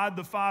under God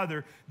the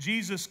Father,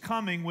 Jesus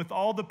coming with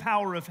all the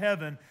power of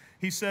heaven.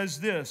 He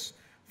says this,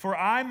 for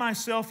I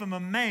myself am a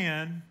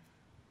man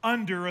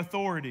under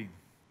authority.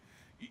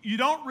 You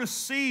don't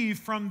receive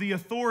from the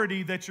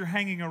authority that you're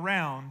hanging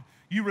around.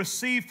 You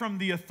receive from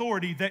the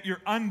authority that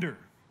you're under.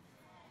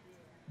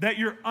 That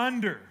you're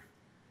under.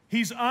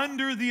 He's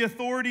under the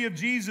authority of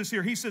Jesus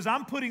here. He says,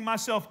 I'm putting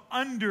myself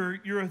under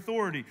your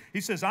authority.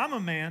 He says, I'm a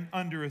man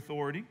under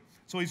authority.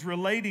 So he's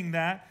relating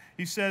that.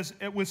 He says,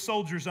 with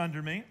soldiers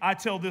under me, I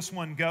tell this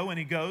one go, and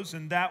he goes,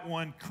 and that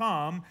one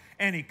come,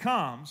 and he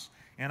comes.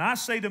 And I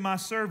say to my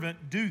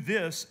servant, do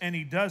this, and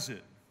he does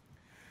it.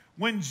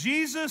 When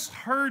Jesus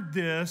heard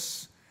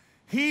this,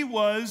 he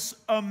was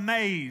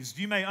amazed.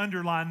 You may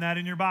underline that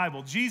in your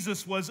Bible.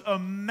 Jesus was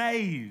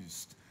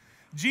amazed.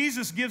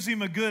 Jesus gives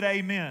him a good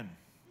amen.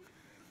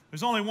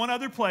 There's only one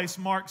other place,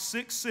 Mark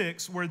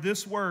 6:6, where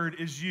this word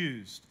is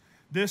used.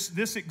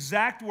 This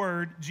exact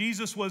word,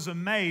 Jesus was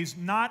amazed,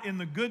 not in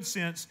the good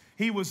sense.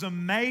 He was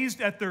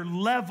amazed at their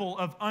level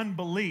of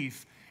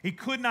unbelief. He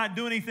could not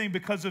do anything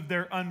because of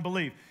their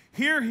unbelief.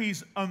 Here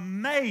he's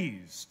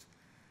amazed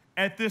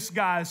at this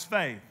guy's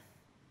faith.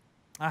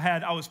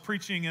 I was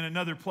preaching in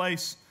another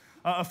place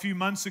a few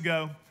months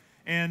ago,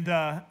 and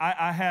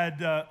I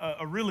had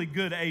a really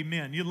good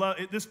amen.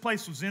 This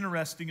place was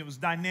interesting. It was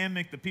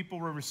dynamic. The people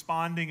were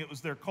responding. It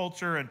was their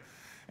culture.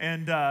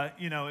 And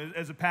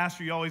as a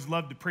pastor, you always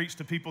love to preach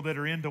to people that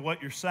are into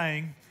what you're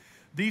saying.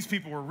 These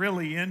people were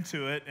really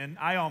into it, and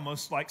I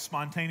almost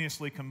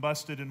spontaneously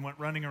combusted and went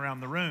running around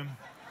the room.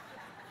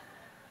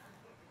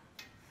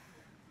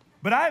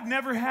 But I've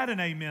never had an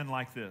amen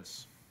like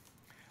this.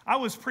 I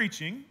was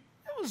preaching.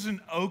 It was an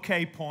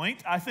okay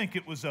point. I think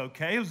it was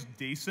okay. It was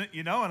decent,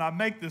 and I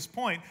make this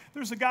point.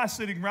 There's a guy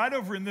sitting right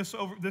over in this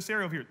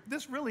area over here.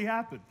 This really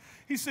happened.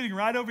 He's sitting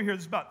right over here.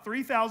 There's about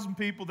 3,000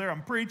 people there.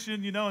 I'm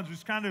preaching, and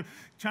just kind of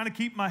trying to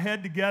keep my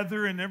head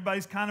together, and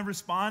everybody's kind of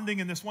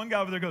responding. And this one guy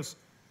over there goes,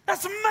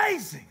 that's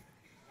amazing.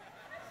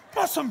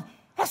 That's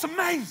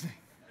amazing.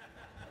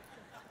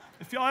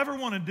 If y'all ever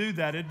want to do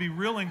that, it'd be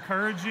real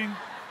encouraging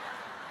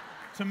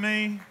to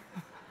me.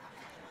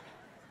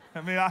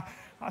 I mean,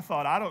 I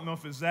thought, I don't know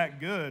if it's that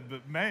good,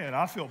 but man,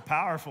 I feel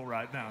powerful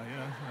right now. You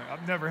know,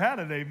 I've never had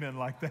an amen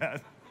like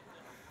that.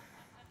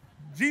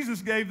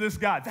 Jesus gave this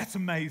guy, that's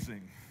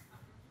amazing.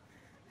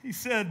 He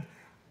said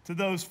to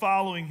those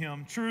following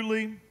him,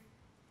 truly,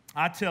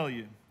 I tell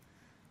you,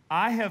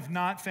 I have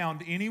not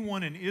found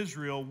anyone in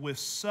Israel with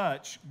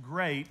such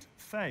great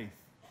faith.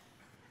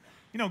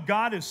 You know,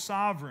 God is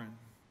sovereign,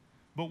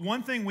 but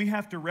one thing we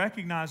have to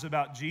recognize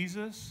about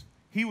Jesus,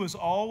 he was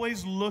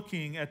always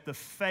looking at the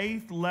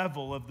faith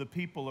level of the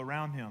people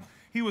around him.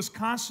 He was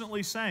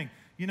constantly saying,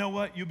 you know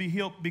what, you'll be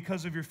healed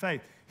because of your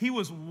faith. He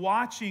was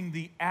watching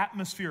the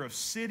atmosphere of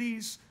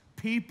cities,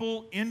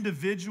 people,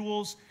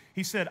 individuals.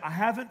 He said, I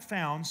haven't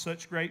found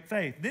such great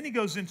faith. Then he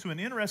goes into an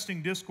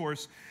interesting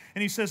discourse,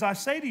 and he says, I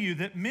say to you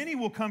that many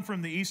will come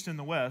from the east and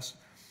the west.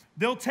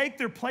 They'll take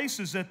their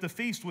places at the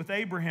feast with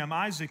Abraham,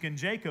 Isaac, and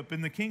Jacob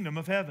in the kingdom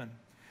of heaven.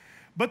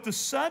 But the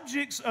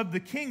subjects of the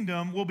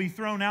kingdom will be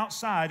thrown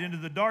outside into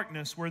the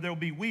darkness where there'll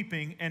be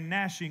weeping and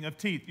gnashing of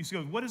teeth. You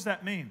go, what does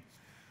that mean?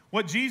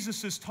 What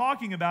Jesus is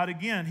talking about,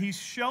 again, he's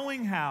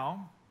showing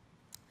how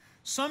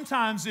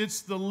sometimes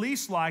it's the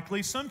least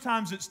likely,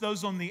 sometimes it's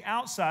those on the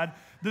outside.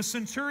 The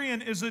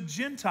centurion is a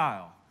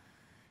Gentile.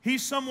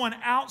 He's someone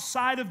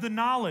outside of the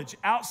knowledge,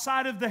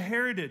 outside of the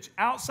heritage,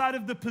 outside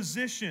of the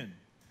position.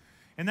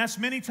 And that's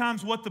many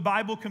times what the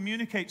Bible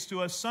communicates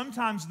to us.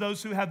 Sometimes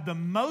those who have the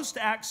most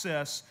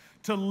access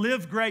to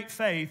live great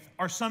faith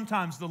are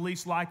sometimes the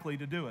least likely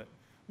to do it.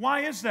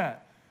 Why is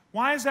that?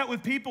 Why is that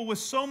with people with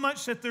so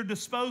much at their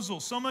disposal,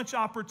 so much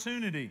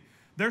opportunity?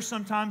 They're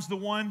sometimes the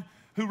one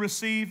who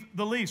receive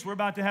the least. We're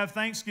about to have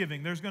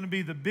Thanksgiving. There's going to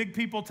be the big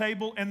people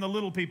table and the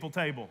little people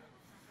table.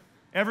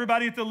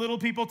 Everybody at the little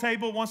people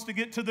table wants to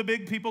get to the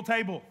big people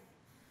table.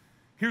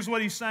 Here's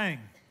what he's saying.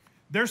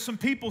 There's some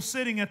people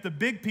sitting at the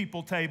big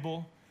people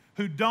table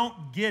who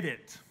don't get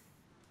it.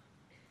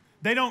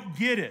 They don't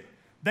get it.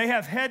 They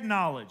have head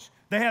knowledge.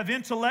 They have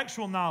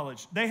intellectual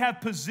knowledge. They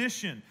have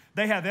position.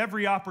 They have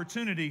every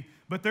opportunity.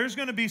 But there's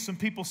going to be some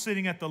people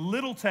sitting at the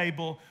little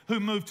table who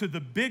move to the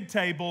big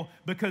table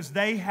because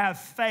they have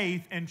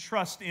faith and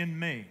trust in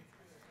me.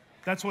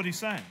 That's what he's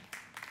saying.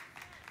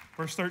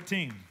 Verse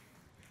 13.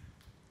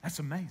 That's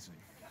amazing.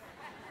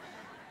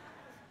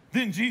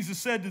 Then Jesus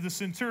said to the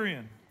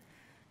centurion,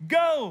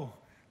 go,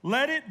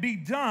 let it be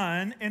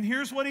done. And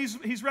here's what he's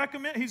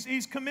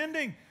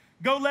commending.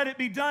 Go, let it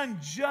be done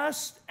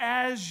just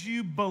as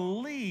you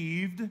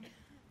believed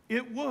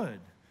it would.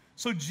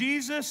 So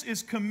Jesus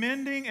is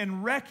commending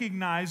and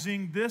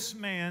recognizing this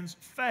man's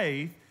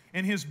faith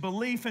and his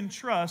belief and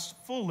trust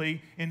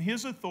fully in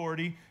his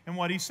authority and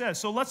what he says.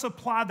 So let's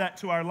apply that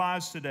to our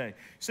lives today. You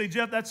say,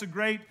 Jeff, that's a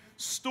great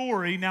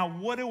story. Now,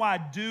 what do I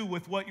do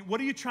with what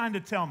are you trying to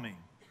tell me?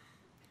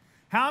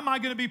 How am I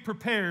going to be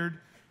prepared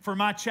for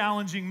my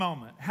challenging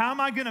moment? How am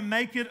I going to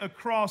make it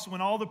across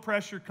when all the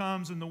pressure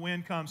comes and the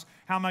wind comes?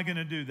 How am I going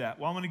to do that?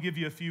 Well, I'm going to give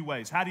you a few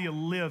ways. How do you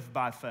live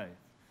by faith?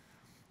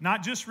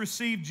 Not just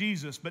receive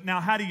Jesus, but now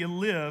how do you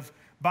live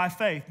by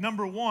faith?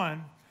 Number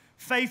one,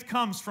 faith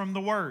comes from the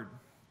Word.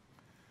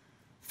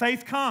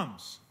 Faith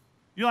comes.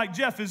 You're like,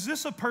 Jeff, is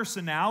this a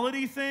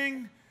personality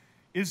thing?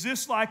 Is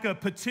this like a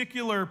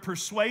particular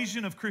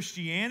persuasion of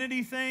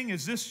Christianity thing?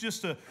 Is this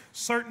just a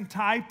certain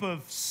type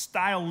of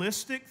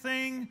stylistic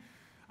thing?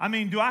 I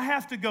mean, do I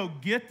have to go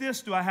get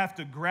this? Do I have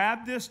to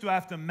grab this? Do I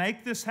have to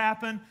make this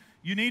happen?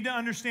 You need to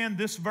understand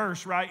this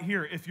verse right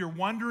here. If you're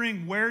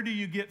wondering, where do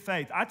you get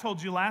faith? I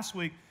told you last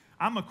week,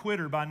 I'm a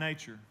quitter by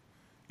nature.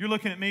 You're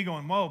looking at me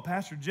going, whoa,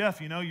 Pastor Jeff,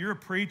 you know, you're a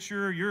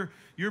preacher.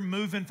 You're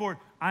moving forward.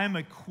 I am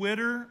a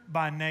quitter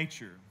by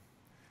nature.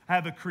 I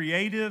have a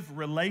creative,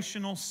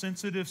 relational,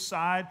 sensitive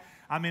side.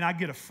 I mean, I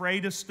get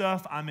afraid of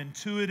stuff. I'm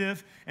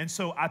intuitive. And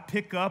so I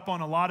pick up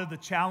on a lot of the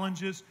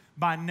challenges.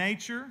 By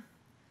nature,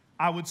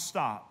 I would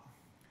stop.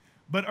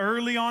 But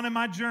early on in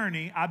my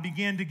journey, I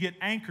began to get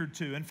anchored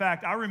to. In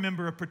fact, I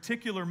remember a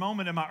particular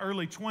moment in my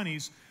early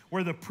 20s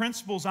where the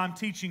principles I'm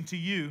teaching to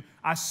you,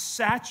 I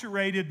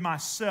saturated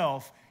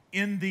myself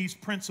in these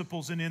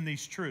principles and in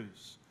these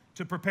truths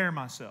to prepare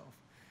myself.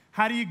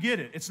 How do you get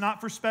it? It's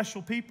not for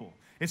special people.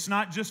 It's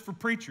not just for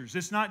preachers.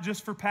 It's not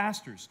just for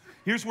pastors.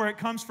 Here's where it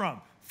comes from.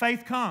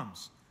 Faith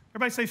comes.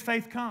 Everybody say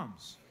faith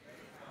comes.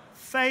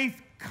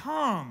 Faith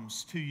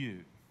comes to you.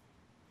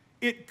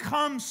 It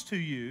comes to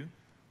you.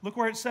 Look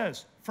where it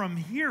says, from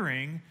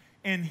hearing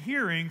and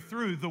hearing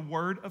through the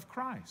word of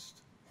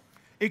Christ.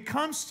 It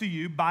comes to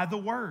you by the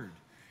word.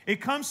 It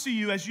comes to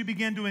you as you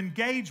begin to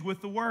engage with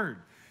the word.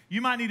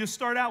 You might need to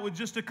start out with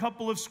just a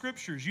couple of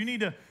scriptures. You need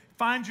to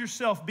find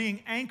yourself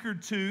being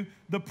anchored to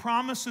the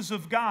promises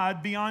of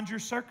God beyond your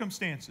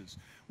circumstances.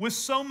 With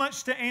so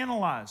much to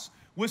analyze,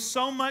 with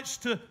so much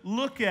to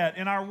look at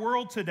in our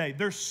world today,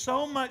 there's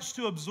so much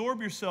to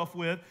absorb yourself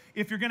with.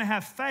 If you're going to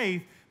have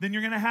faith, then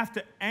you're going to have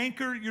to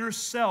anchor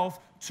yourself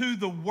to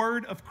the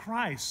word of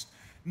Christ.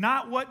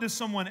 Not what does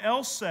someone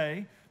else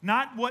say,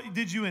 not what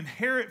did you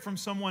inherit from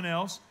someone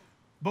else,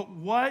 but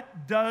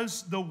what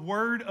does the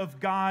word of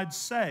God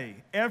say?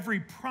 Every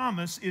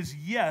promise is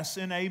yes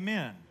and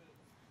amen.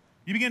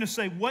 You begin to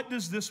say, what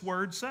does this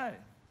word say?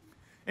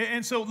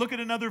 And so look at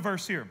another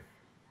verse here.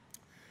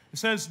 It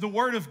says, the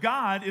Word of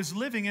God is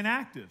living and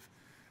active.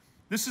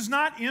 This is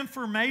not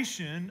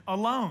information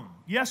alone.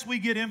 Yes, we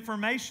get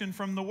information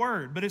from the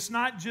Word, but it's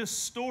not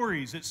just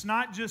stories. It's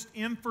not just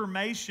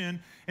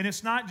information, and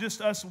it's not just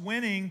us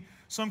winning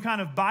some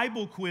kind of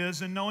Bible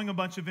quiz and knowing a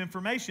bunch of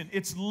information.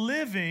 It's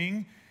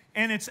living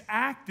and it's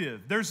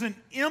active. There's an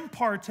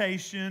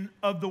impartation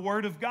of the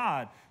Word of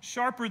God,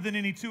 sharper than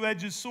any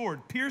two-edged sword,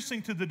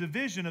 piercing to the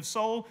division of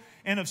soul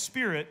and of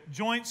spirit,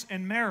 joints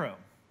and marrow.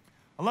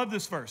 I love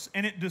this verse.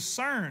 And it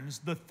discerns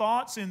the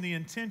thoughts and the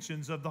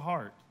intentions of the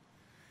heart.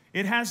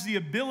 It has the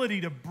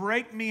ability to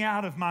break me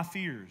out of my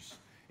fears.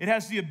 It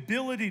has the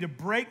ability to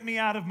break me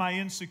out of my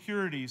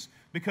insecurities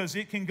because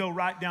it can go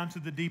right down to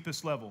the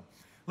deepest level.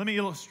 Let me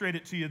illustrate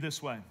it to you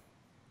this way.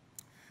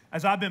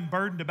 As I've been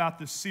burdened about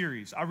this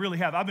series, I really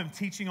have. I've been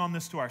teaching on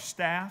this to our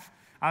staff.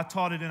 I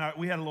taught it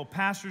we had a little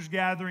pastor's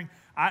gathering.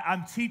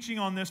 I'm teaching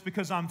on this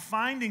because I'm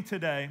finding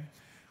today,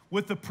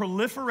 with the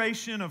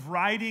proliferation of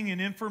writing and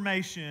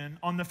information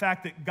on the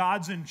fact that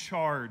God's in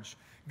charge,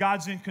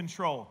 God's in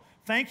control.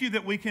 Thank you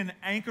that we can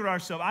anchor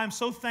ourselves. I am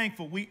so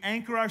thankful we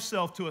anchor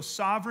ourselves to a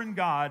sovereign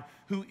God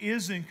who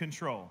is in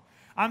control.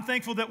 I'm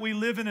thankful that we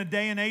live in a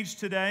day and age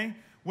today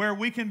where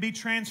we can be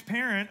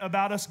transparent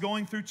about us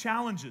going through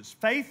challenges.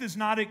 Faith is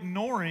not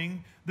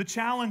ignoring the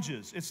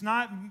challenges. It's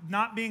not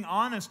being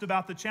honest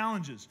about the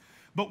challenges.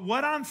 But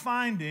what I'm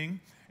finding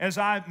as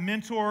I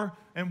mentor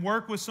and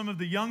work with some of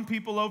the young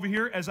people over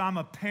here, as I'm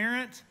a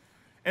parent,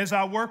 as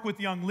I work with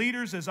young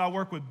leaders, as I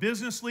work with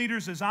business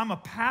leaders, as I'm a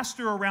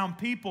pastor around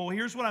people,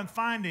 here's what I'm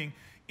finding.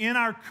 In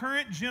our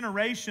current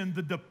generation,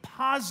 the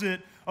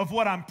deposit of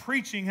what I'm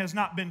preaching has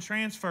not been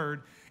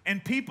transferred,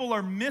 and people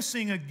are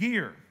missing a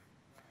gear.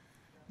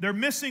 They're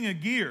missing a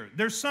gear.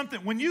 There's something,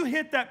 when you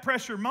hit that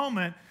pressure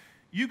moment,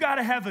 you got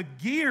to have a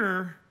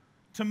gear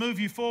to move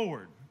you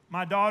forward.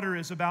 My daughter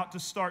is about to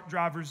start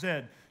driver's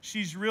ed.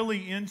 She's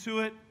really into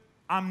it.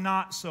 I'm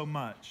not so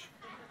much.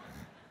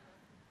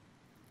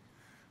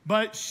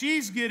 But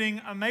she's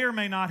getting, I may or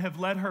may not have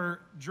let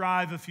her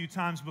drive a few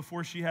times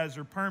before she has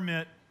her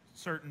permit,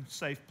 certain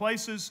safe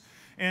places,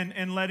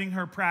 and letting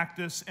her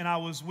practice. And I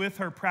was with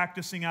her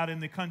practicing out in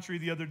the country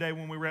the other day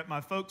when we were at my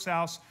folks'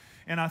 house,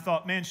 and I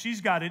thought, man, she's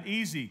got it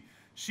easy.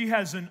 She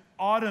has an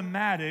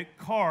automatic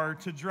car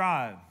to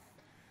drive.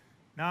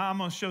 Now, I'm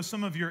going to show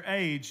some of your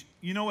age.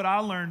 You know what I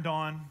learned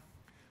on?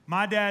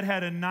 My dad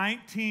had a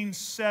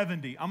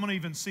 1970. I'm going to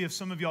even see if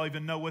some of y'all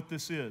even know what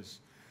this is.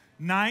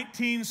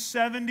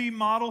 1970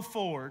 Model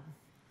Ford,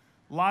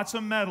 lots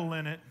of metal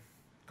in it.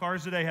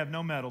 Cars today have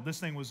no metal. This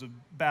thing was a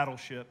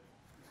battleship.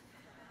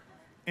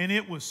 And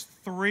it was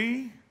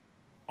 3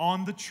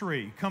 on the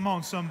tree. Come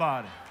on,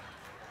 somebody.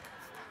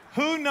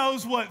 Who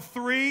knows what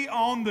 3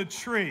 on the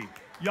tree?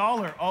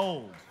 Y'all are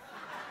old.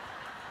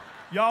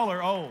 Y'all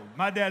are old.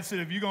 My dad said,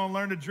 if you're going to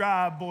learn to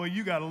drive, boy,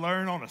 you got to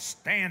learn on a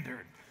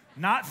standard.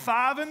 Not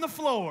 5 in the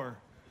floor,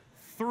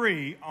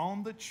 3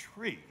 on the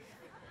tree.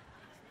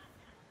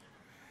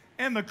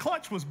 And the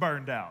clutch was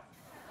burned out.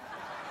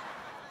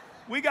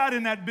 We got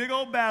in that big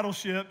old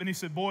battleship, and he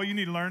said, boy, you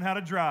need to learn how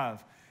to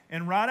drive.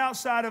 And right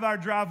outside of our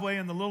driveway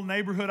in the little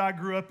neighborhood I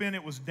grew up in,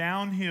 it was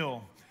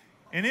downhill.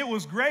 And it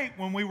was great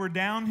when we were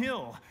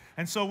downhill.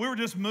 And so we were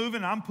just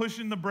moving, I'm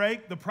pushing the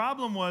brake. The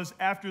problem was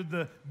after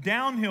the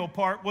downhill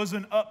part was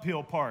an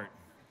uphill part.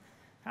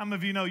 How many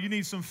of you know you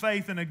need some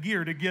faith and a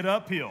gear to get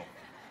uphill?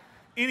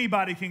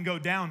 Anybody can go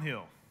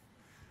downhill.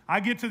 I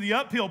get to the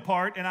uphill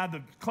part, and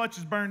the clutch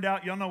is burned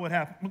out. Y'all know what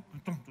happened.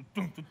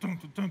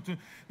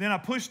 Then I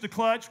push the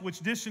clutch,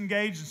 which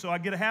disengaged, and so I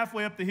get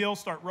halfway up the hill,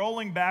 start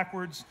rolling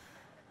backwards.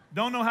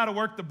 Don't know how to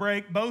work the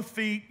brake. Both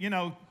feet,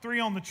 3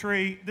 on the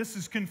tree. This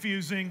is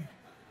confusing.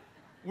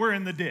 We're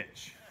in the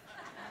ditch.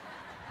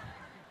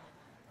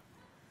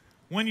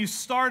 When you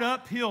start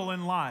uphill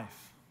in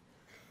life,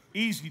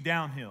 easy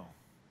downhill,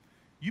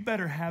 you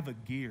better have a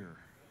gear.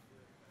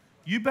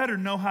 You better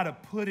know how to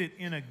put it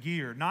in a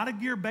gear. Not a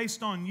gear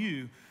based on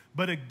you,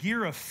 but a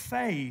gear of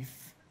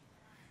faith.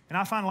 And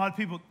I find a lot of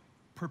people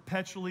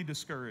perpetually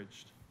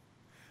discouraged,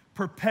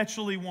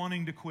 perpetually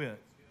wanting to quit.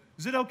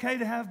 Is it okay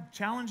to have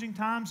challenging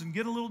times and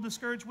get a little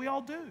discouraged? We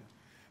all do.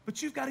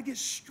 But you've got to get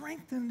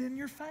strengthened in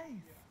your faith.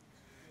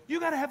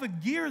 You've got to have a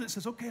gear that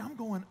says, okay, I'm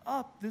going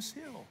up this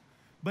hill.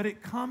 But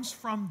it comes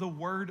from the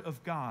Word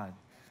of God.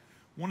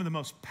 One of the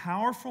most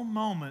powerful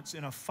moments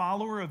in a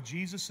follower of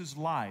Jesus'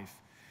 life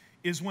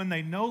is when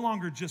they no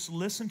longer just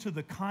listen to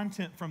the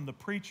content from the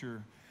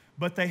preacher,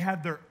 but they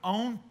have their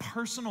own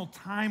personal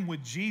time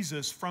with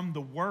Jesus from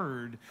the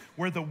Word,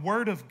 where the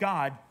Word of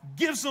God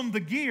gives them the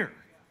gear.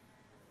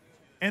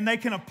 And they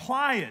can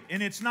apply it,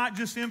 and it's not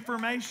just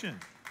information.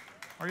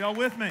 Are y'all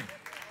with me?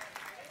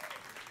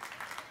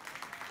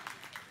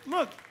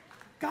 Look,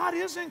 God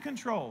is in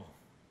control.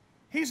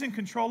 He's in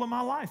control of my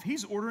life.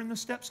 He's ordering the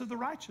steps of the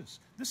righteous.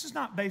 This is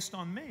not based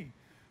on me.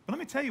 But let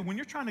me tell you, when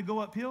you're trying to go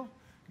uphill,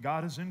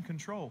 God is in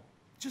control.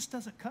 Just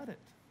doesn't cut it.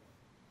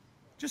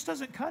 Just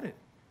doesn't cut it.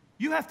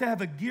 You have to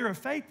have a gear of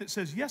faith that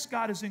says, yes,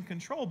 God is in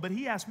control, but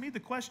He asked me the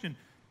question,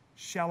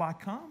 shall I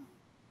come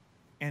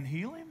and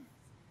heal him?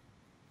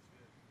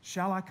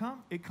 shall I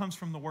come? It comes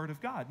from the Word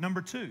of God.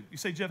 Number two, you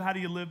say, Jeff, how do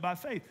you live by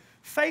faith?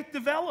 Faith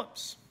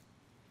develops.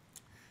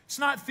 It's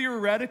not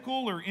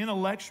theoretical or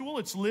intellectual.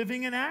 It's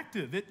living and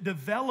active. It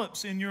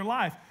develops in your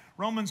life.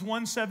 Romans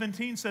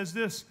 1:17 says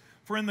this,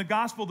 for in the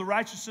gospel the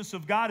righteousness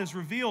of God is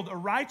revealed, a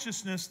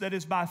righteousness that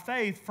is by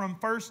faith from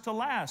first to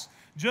last.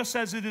 Just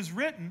as it is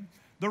written,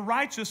 the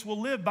righteous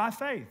will live by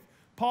faith.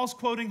 Paul's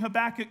quoting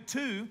Habakkuk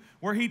 2,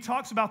 where he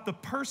talks about the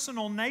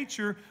personal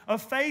nature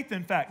of faith,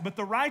 in fact. But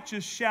the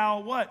righteous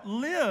shall what?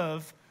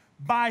 Live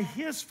by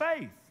his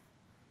faith.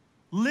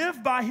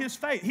 Live by his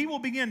faith. He will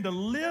begin to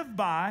live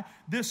by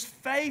this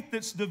faith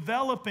that's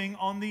developing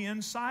on the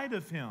inside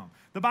of him.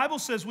 The Bible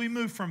says we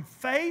move from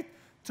faith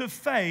to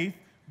faith,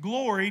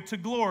 glory to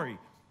glory.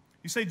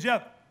 You say,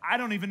 Jeff, I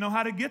don't even know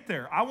how to get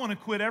there. I want to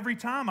quit every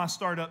time I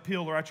start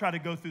uphill or I try to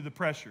go through the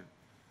pressure.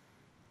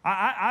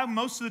 I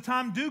most of the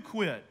time do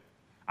quit.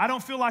 I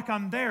don't feel like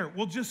I'm there.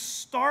 Well, just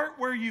start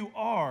where you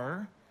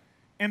are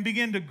and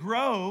begin to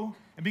grow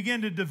and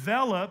begin to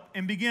develop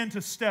and begin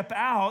to step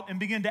out and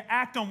begin to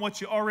act on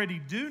what you already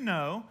do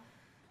know.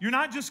 You're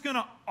not just going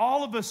to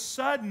all of a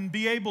sudden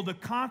be able to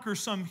conquer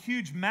some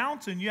huge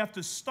mountain. You have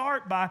to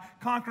start by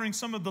conquering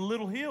some of the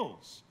little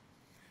hills.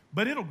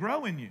 But it'll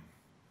grow in you.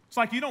 It's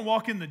like you don't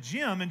walk in the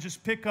gym and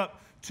just pick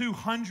up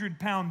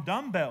 200-pound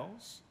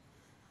dumbbells.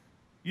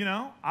 You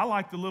know, I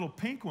like the little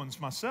pink ones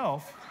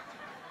myself.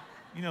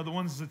 You know, the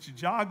ones that you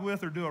jog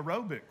with or do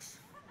aerobics.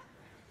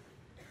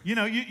 You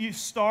know, you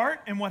start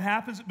and what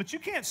happens, but you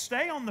can't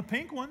stay on the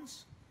pink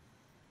ones.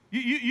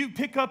 You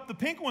pick up the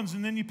pink ones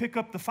and then you pick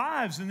up the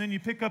 5s and then you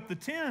pick up the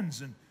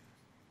 10s. And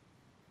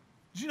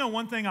did you know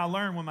one thing I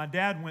learned when my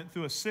dad went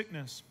through a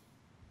sickness?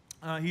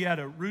 He had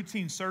a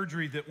routine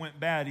surgery that went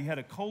bad. He had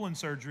a colon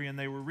surgery and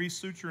they were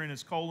resuturing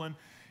his colon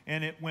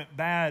and it went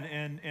bad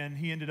and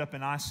he ended up in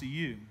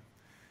ICU.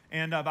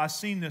 And I've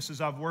seen this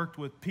as I've worked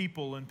with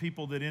people and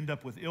people that end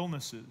up with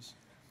illnesses.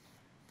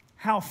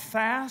 How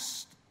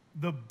fast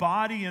the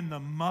body and the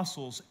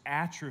muscles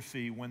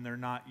atrophy when they're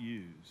not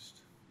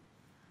used.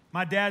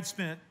 My dad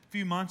spent a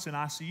few months in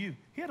ICU.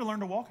 He had to learn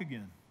to walk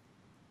again.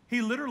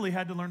 He literally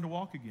had to learn to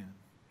walk again.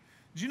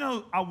 Did you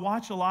know I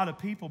watch a lot of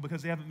people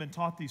because they haven't been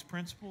taught these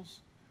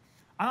principles?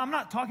 I'm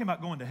not talking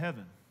about going to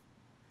heaven,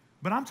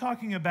 but I'm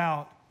talking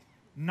about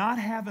not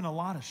having a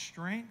lot of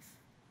strength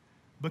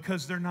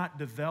because they're not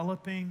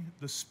developing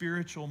the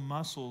spiritual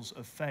muscles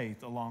of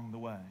faith along the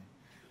way.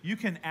 You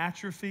can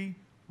atrophy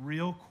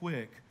real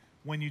quick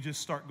when you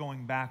just start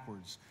going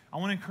backwards. I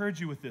want to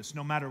encourage you with this.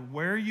 No matter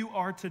where you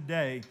are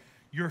today,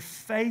 your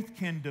faith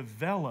can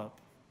develop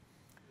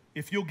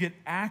if you'll get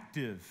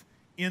active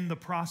in the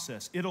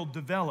process. It'll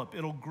develop,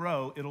 it'll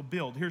grow, it'll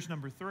build. Here's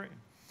number 3.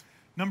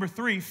 Number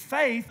 3,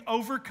 faith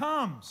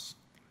overcomes.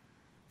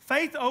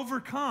 Faith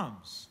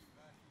overcomes.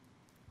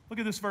 Look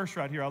at this verse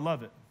right here. I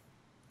love it.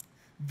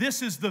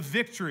 This is the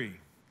victory.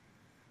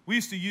 We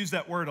used to use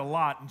that word a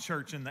lot in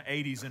church in the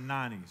 80s and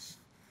 90s.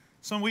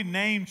 So we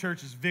name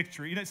churches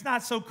victory. You know, it's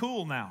not so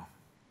cool now.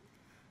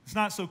 It's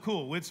not so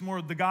cool. It's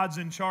more the God's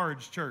in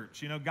charge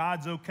church. You know,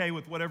 God's okay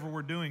with whatever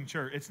we're doing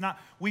church. It's not,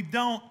 we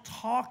don't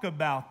talk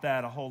about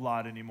that a whole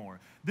lot anymore.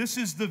 This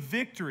is the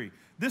victory.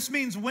 This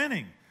means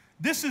winning.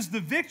 This is the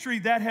victory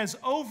that has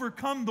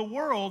overcome the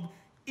world,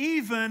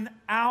 even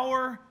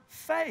our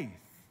faith.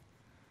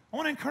 I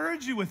want to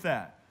encourage you with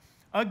that.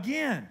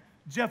 Again,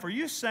 Jeff, are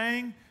you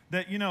saying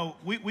that, you know,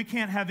 we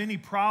can't have any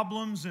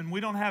problems and we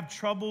don't have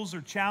troubles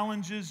or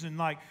challenges and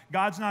like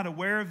God's not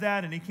aware of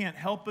that and He can't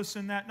help us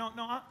in that? No,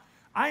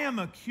 I am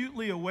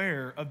acutely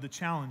aware of the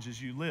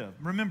challenges you live.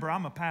 Remember,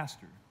 I'm a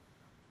pastor.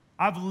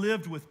 I've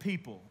lived with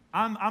people.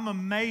 I'm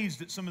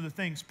amazed at some of the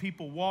things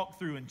people walk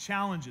through and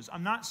challenges.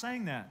 I'm not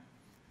saying that.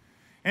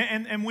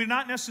 And we're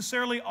not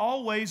necessarily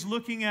always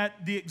looking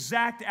at the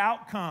exact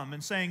outcome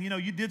and saying, you know,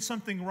 you did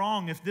something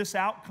wrong if this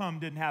outcome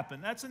didn't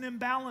happen. That's an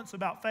imbalance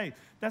about faith.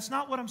 That's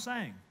not what I'm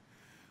saying.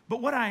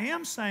 But what I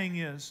am saying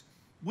is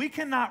we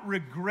cannot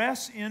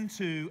regress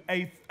into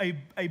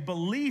a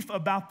belief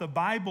about the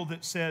Bible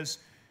that says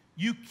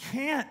you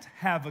can't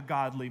have a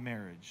godly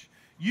marriage.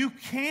 You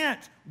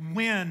can't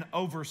win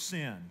over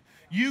sin.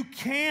 You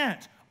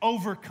can't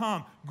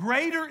overcome.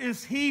 Greater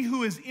is He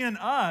who is in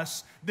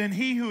us than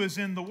he who is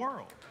in the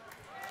world.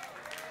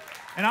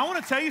 And I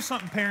want to tell you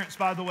something, parents,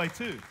 by the way,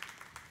 too.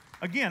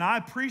 Again, I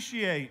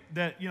appreciate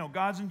that, you know,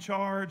 God's in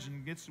charge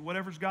and gets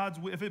whatever's God's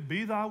will. If it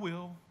be thy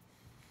will.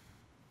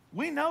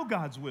 We know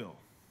God's will.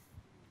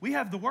 We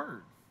have the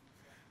word.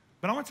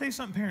 But I want to tell you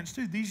something, parents,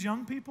 too. These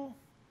young people,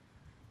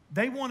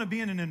 they want to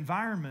be in an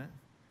environment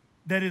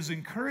that is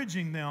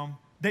encouraging them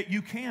that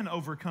you can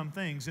overcome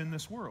things in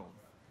this world.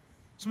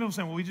 Some people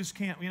say, well, we just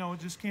can't, you know,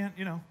 just can't,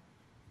 you know.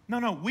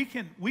 No, we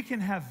can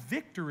have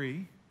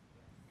victory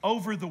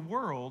over the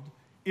world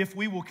if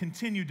we will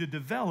continue to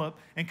develop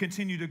and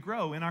continue to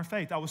grow in our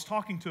faith. I was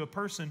talking to a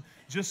person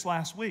just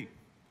last week,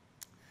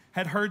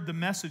 had heard the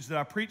message that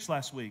I preached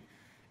last week,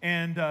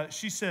 and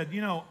she said,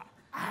 you know,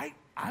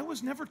 I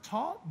was never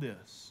taught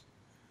this.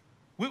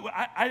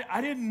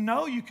 I didn't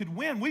know you could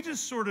win. We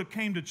just sort of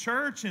came to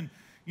church and,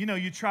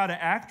 you try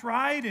to act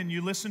right and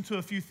you listen to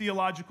a few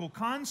theological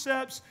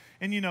concepts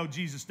and,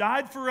 Jesus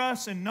died for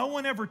us, and no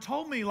one ever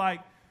told me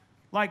like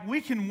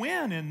we can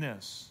win in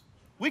this.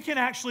 We can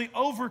actually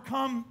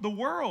overcome the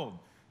world.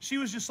 She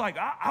was just like,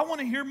 I want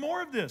to hear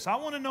more of this. I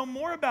want to know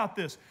more about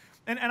this.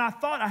 And I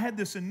thought I had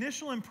this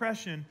initial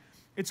impression.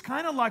 It's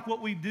kind of like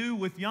what we do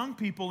with young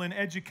people in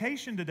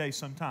education today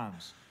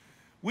sometimes.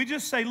 We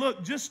just say,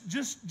 look,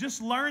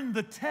 just learn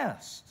the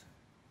test.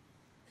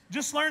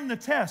 Just learn the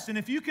test. And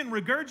if you can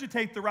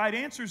regurgitate the right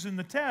answers in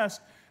the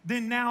test,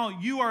 then now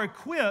you are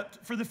equipped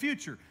for the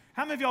future.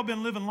 How many of y'all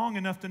been living long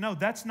enough to know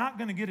that's not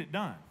going to get it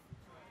done?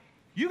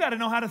 You got to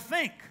know how to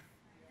think.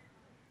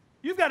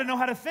 You've got to know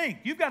how to think.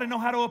 You've got to know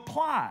how to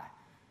apply.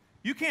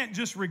 You can't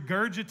just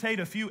regurgitate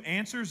a few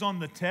answers on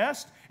the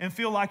test and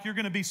feel like you're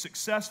going to be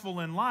successful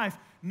in life,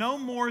 no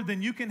more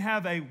than you can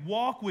have a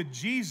walk with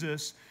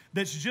Jesus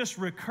that's just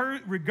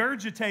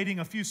regurgitating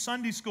a few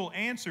Sunday school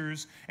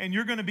answers and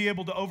you're going to be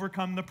able to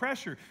overcome the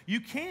pressure. You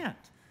can't.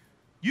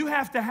 You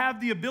have to have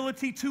the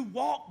ability to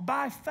walk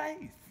by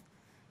faith.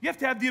 You have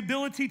to have the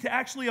ability to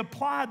actually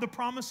apply the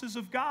promises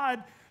of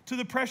God to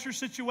the pressure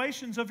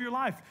situations of your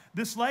life.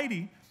 This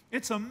lady,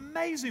 it's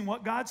amazing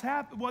what God's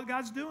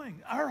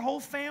doing. Her whole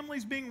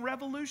family's being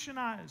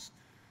revolutionized.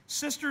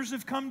 Sisters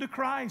have come to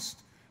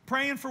Christ,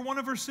 praying for one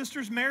of her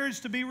sister's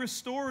marriage to be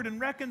restored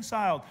and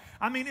reconciled.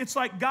 I mean, it's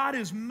like God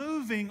is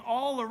moving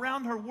all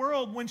around her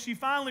world when she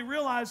finally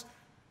realized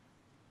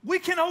we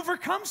can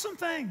overcome some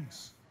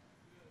things.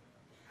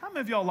 How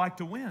many of y'all like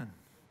to win?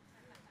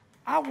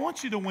 I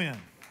want you to win.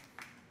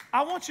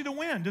 I want you to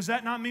win. Does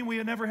that not mean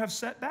we never have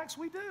setbacks?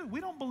 We do.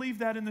 We don't believe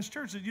that in this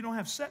church, that you don't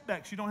have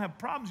setbacks, you don't have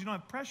problems, you don't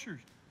have pressures.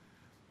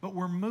 But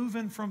we're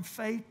moving from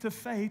faith to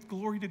faith,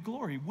 glory to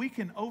glory. We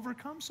can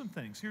overcome some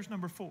things. Here's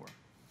number 4.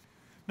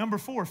 Number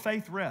 4,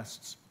 faith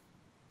rests.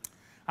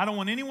 I don't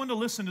want anyone to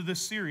listen to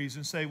this series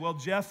and say, well,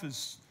 Jeff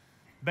is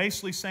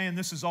basically saying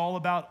this is all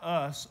about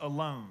us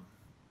alone.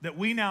 That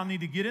we now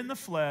need to get in the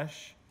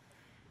flesh,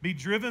 be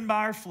driven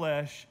by our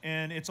flesh,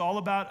 and it's all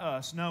about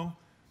us. No.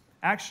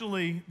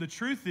 Actually, the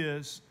truth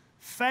is,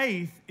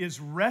 faith is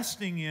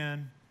resting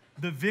in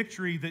the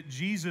victory that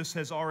Jesus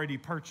has already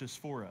purchased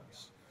for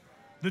us.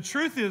 The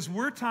truth is,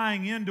 we're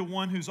tying into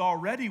one who's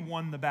already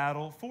won the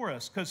battle for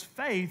us, because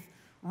faith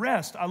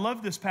rests. I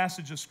love this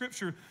passage of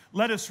Scripture.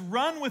 Let us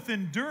run with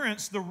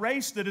endurance the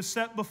race that is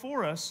set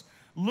before us,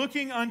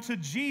 looking unto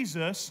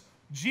Jesus.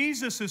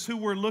 Jesus is who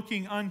we're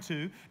looking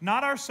unto,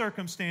 not our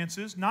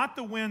circumstances, not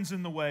the winds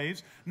and the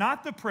waves,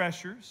 not the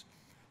pressures.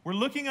 We're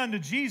looking unto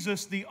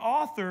Jesus, the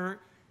author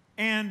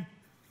and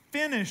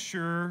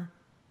finisher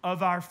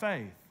of our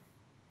faith.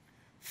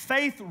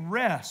 Faith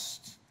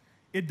rests.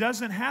 It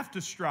doesn't have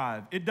to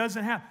strive.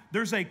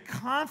 There's a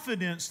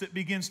confidence that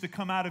begins to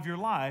come out of your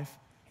life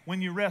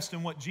when you rest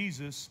in what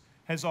Jesus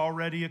has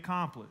already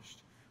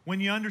accomplished. When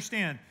you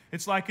understand,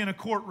 it's like in a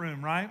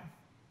courtroom, right?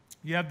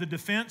 You have the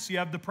defense, you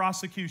have the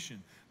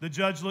prosecution. The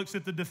judge looks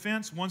at the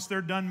defense. Once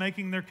they're done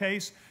making their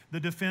case,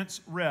 the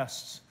defense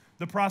rests.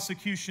 The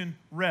prosecution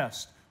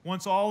rests.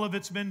 Once all of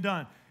it's been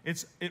done,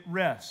 it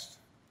rests.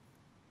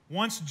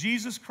 Once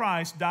Jesus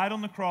Christ died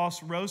on the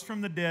cross, rose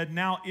from the dead,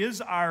 now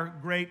is our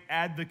great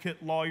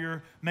advocate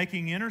lawyer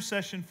making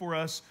intercession for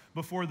us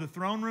before the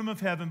throne room of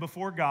heaven,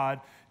 before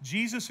God.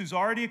 Jesus, who's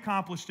already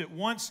accomplished it,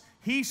 once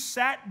he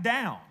sat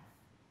down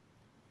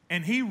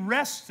and he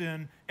rested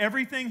in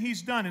everything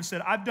he's done and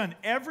said, I've done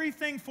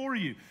everything for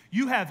you.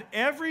 You have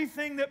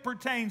everything that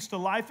pertains to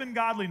life and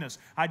godliness.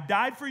 I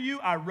died for you.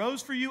 I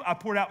rose for you. I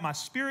poured out my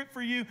Spirit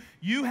for you.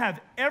 You have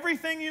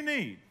everything you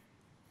need.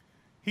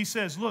 He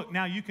says, look,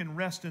 now you can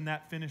rest in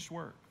that finished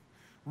work.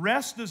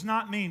 Rest does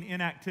not mean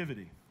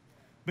inactivity,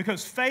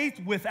 because faith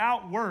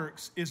without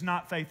works is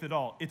not faith at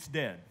all. It's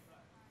dead.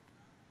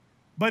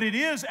 But it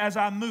is, as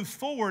I move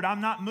forward,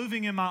 I'm not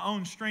moving in my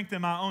own strength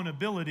and my own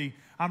ability.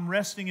 I'm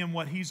resting in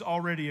what he's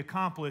already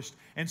accomplished,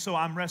 and so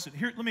I'm rested.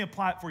 Here, let me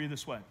apply it for you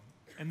this way,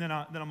 and then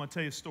I'm going to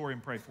tell you a story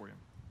and pray for you.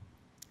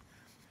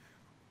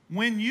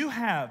 When you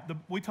have,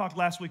 we talked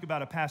last week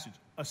about a passage,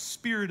 a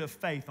spirit of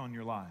faith on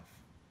your life,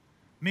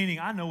 meaning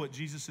I know what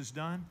Jesus has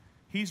done.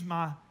 He's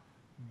my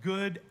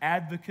good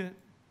advocate.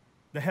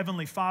 The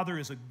Heavenly Father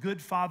is a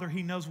good Father.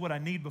 He knows what I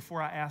need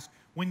before I ask.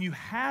 When you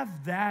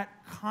have that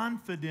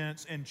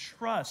confidence and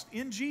trust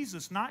in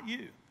Jesus, not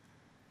you,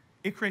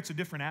 it creates a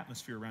different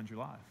atmosphere around your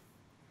life.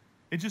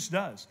 It just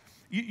does.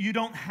 You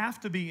don't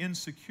have to be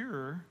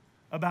insecure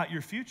about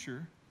your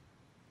future.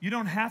 You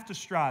don't have to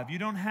strive. You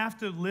don't have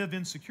to live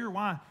insecure.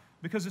 Why?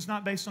 Because it's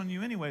not based on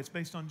you anyway. It's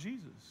based on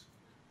Jesus.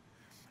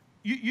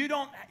 You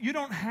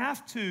don't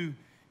have to,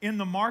 in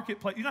the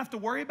marketplace, you don't have to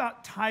worry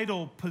about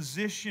title,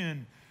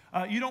 position.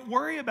 You don't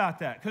worry about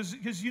that,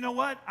 because you know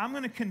what? I'm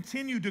going to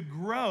continue to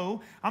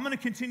grow. I'm going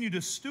to continue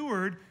to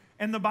steward.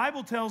 And the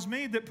Bible tells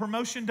me that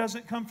promotion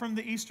doesn't come from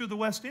the east or the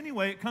west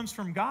anyway. It comes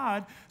from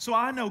God. So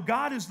I know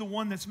God is the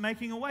one that's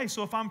making a way.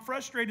 So if I'm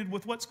frustrated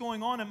with what's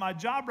going on at my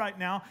job right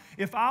now,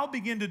 if I'll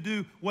begin to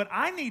do what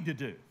I need to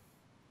do,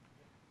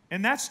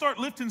 And that start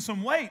lifting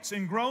some weights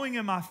and growing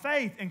in my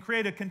faith and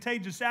create a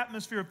contagious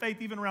atmosphere of faith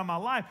even around my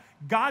life.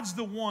 God's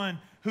the one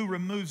who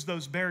removes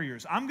those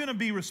barriers. I'm going to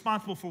be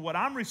responsible for what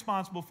I'm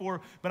responsible for,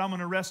 but I'm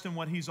going to rest in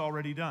what He's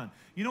already done.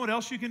 You know what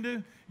else you can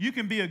do? You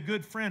can be a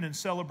good friend and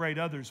celebrate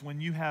others when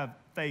you have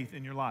faith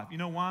in your life. You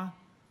know why?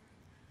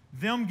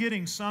 Them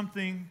getting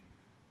something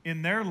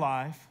in their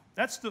life,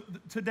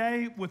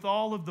 today with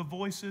all of the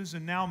voices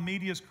and now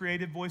media's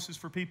creative voices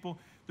for people,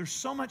 there's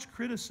so much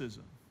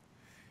criticism.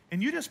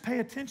 And you just pay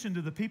attention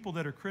to the people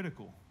that are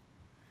critical.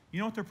 You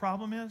know what their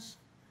problem is?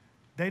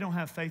 They don't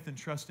have faith and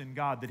trust in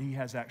God that He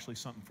has actually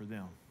something for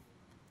them.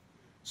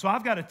 So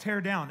I've got to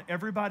tear down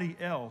everybody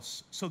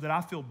else so that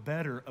I feel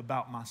better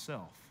about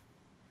myself.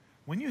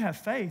 When you have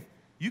faith,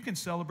 you can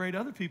celebrate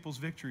other people's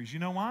victories. You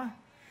know why?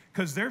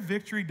 Because their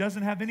victory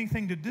doesn't have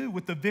anything to do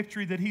with the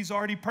victory that He's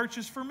already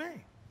purchased for me.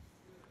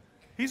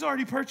 He's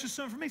already purchased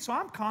something for me. So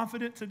I'm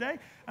confident today,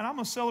 and I'm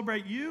going to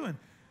celebrate you, and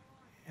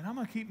I'm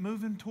going to keep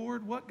moving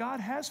toward what God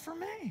has for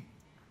me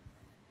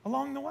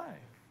along the way.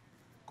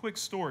 Quick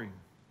story.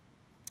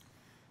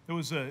 There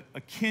was a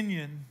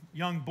Kenyan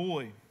young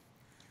boy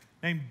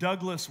named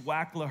Douglas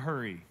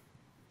Wacklahuri.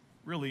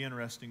 Really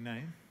interesting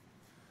name.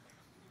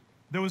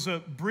 There was a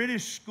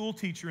British school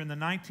teacher in the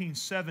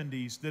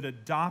 1970s that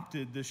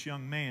adopted this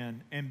young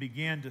man and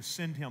began to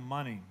send him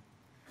money.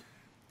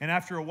 And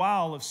after a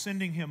while of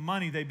sending him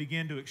money, they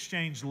began to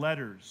exchange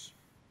letters.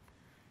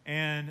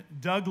 And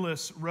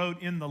Douglas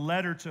wrote in the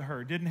letter to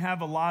her, didn't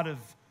have a lot of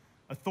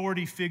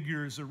authority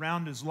figures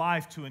around his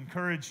life to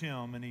encourage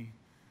him. And he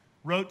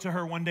wrote to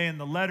her one day in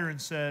the letter and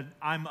said,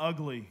 "I'm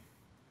ugly."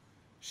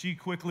 She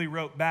quickly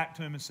wrote back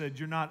to him and said,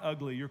 "You're not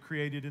ugly. You're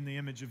created in the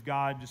image of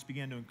God." Just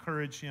began to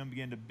encourage him,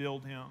 began to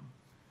build him.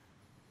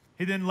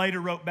 He then later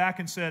wrote back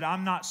and said,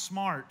 "I'm not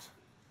smart."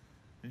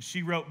 And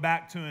she wrote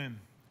back to him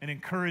and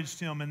encouraged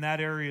him in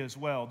that area as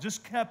well.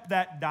 Just kept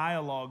that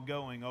dialogue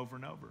going over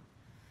and over.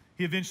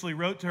 He eventually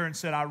wrote to her and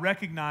said, "I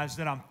recognize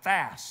that I'm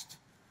fast.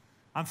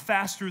 I'm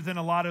faster than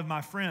a lot of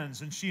my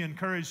friends." And she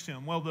encouraged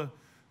him. Well, the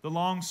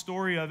long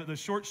story of it, the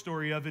short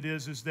story of it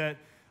is that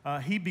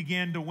he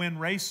began to win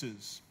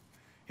races.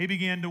 He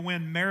began to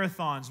win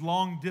marathons,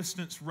 long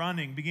distance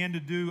running, began to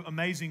do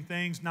amazing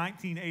things.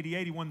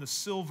 1988, he won the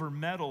silver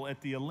medal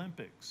at the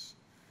Olympics.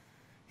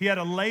 He had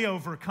a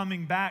layover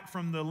coming back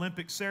from the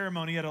Olympic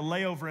ceremony. He had a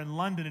layover in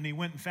London, and he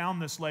went and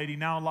found this lady,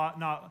 now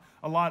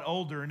a lot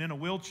older and in a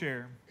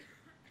wheelchair.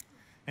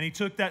 And he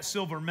took that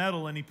silver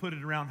medal and he put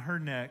it around her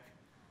neck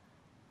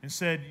and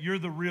said, "You're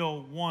the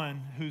real one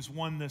who's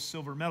won this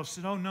silver medal." She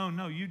said, "Oh,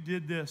 no, you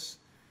did this."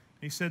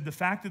 And he said, "The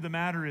fact of the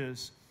matter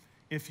is,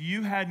 if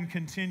you hadn't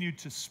continued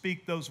to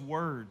speak those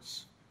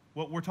words,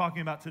 what we're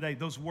talking about today,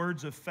 those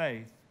words of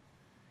faith,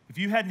 if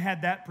you hadn't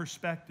had that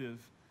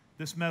perspective,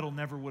 this medal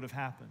never would have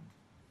happened."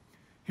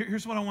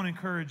 Here's what I want to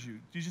encourage you.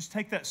 You just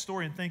take that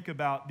story and think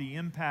about the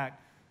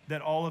impact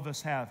that all of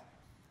us have.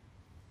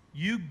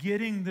 You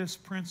getting this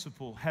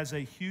principle has a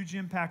huge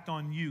impact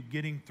on you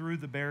getting through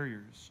the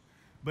barriers,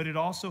 but it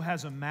also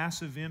has a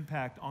massive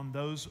impact on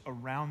those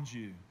around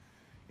you.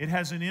 It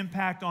has an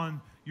impact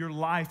on your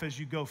life as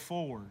you go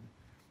forward.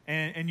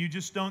 And you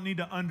just don't need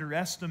to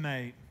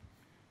underestimate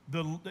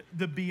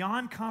the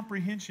beyond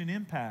comprehension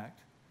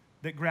impact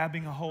that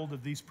grabbing a hold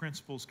of these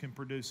principles can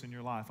produce in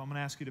your life. I'm going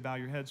to ask you to bow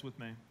your heads with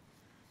me.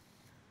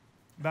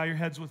 Bow your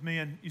heads with me,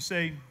 and you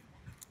say,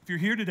 if you're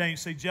here today and you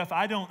say, "Jeff,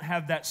 I don't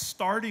have that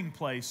starting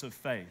place of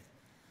faith.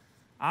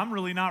 I'm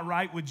really not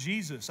right with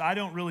Jesus. I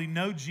don't really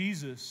know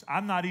Jesus.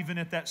 I'm not even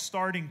at that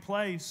starting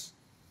place."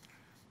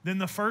 Then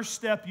the first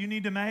step you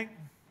need to make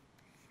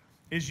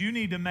is you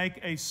need to make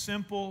a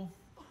simple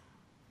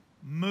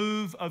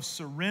move of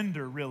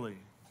surrender, really.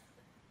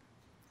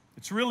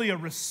 It's really a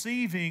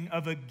receiving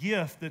of a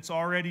gift that's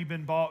already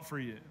been bought for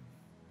you.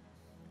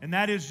 And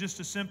that is just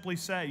to simply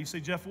say, you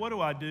say, "Jeff, what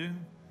do I do?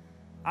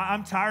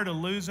 I'm tired of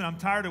losing. I'm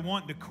tired of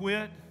wanting to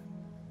quit."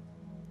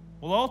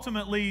 Well,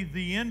 ultimately,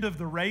 the end of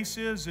the race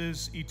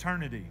is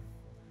eternity.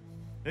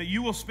 That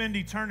you will spend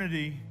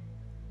eternity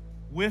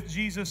with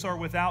Jesus or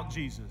without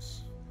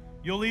Jesus.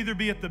 You'll either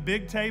be at the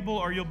big table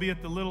or you'll be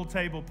at the little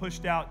table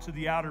pushed out to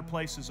the outer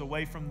places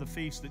away from the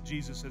feast that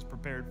Jesus has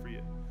prepared for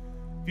you.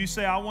 If you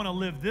say, "I want to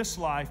live this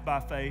life by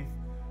faith,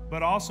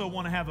 but also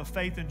want to have a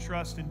faith and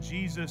trust in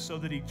Jesus so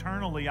that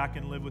eternally I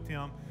can live with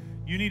Him,"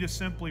 you need to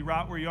simply,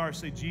 right where you are,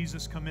 say,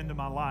 "Jesus, come into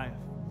my life.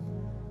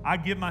 I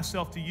give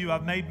myself to you.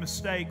 I've made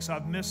mistakes.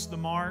 I've missed the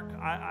mark.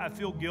 I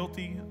feel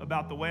guilty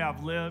about the way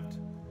I've lived.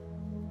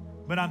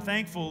 But I'm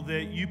thankful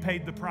that you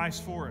paid the price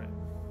for it.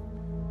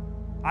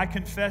 I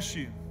confess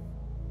you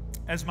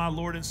as my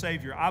Lord and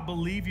Savior. I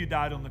believe you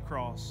died on the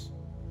cross.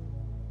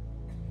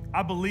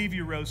 I believe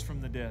you rose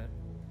from the dead.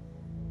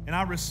 And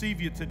I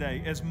receive you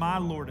today as my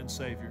Lord and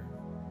Savior."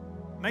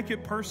 Make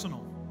it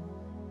personal.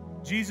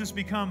 Jesus,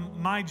 become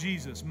my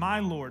Jesus, my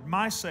Lord,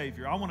 my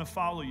Savior. I want to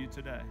follow you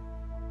today.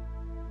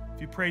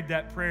 If you prayed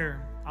that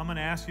prayer, I'm going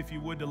to ask you if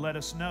you would to let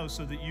us know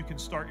so that you can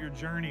start your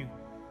journey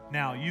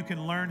now. You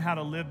can learn how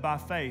to live by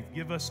faith.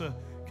 Give us a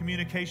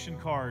communication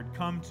card.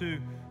 Come to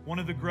one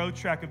of the Grow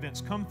Track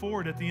events, come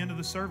forward at the end of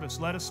the service.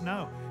 Let us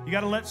know. You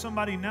got to let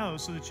somebody know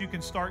so that you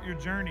can start your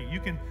journey. You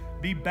can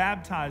be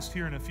baptized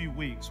here in a few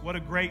weeks. What a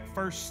great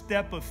first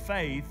step of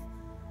faith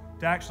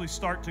to actually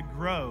start to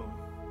grow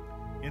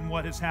in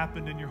what has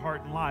happened in your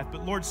heart and life.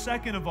 But Lord,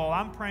 second of all,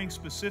 I'm praying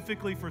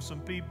specifically for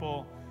some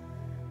people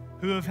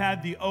who have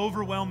had the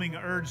overwhelming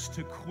urge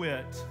to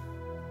quit.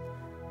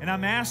 And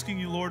I'm asking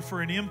you, Lord,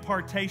 for an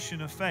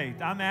impartation of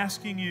faith. I'm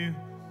asking you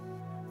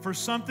for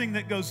something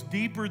that goes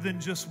deeper than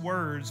just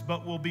words,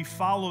 but will be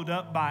followed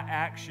up by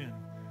action,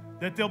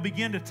 that they'll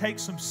begin to take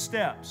some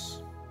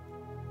steps.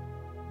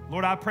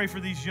 Lord, I pray for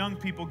these young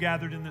people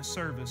gathered in this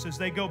service as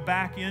they go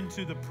back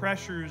into the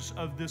pressures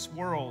of this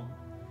world.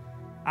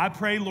 I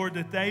pray, Lord,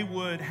 that they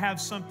would have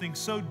something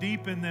so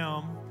deep in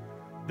them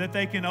that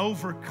they can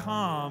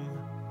overcome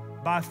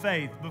by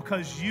faith,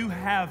 because you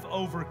have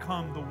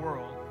overcome the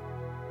world.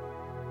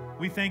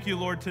 We thank you,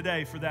 Lord,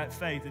 today for that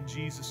faith in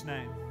Jesus'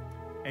 name.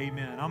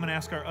 Amen. I'm going to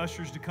ask our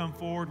ushers to come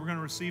forward. We're going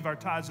to receive our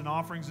tithes and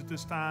offerings at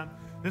this time.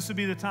 This would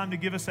be the time to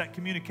give us that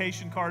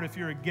communication card if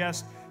you're a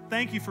guest.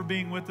 Thank you for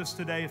being with us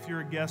today. If you're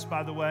a guest,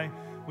 by the way,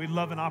 we'd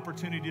love an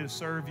opportunity to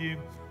serve you.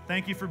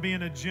 Thank you for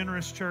being a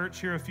generous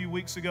church. Here a few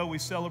weeks ago, we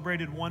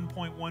celebrated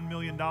 $1.1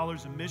 million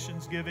in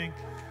missions giving.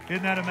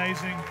 Isn't that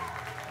amazing?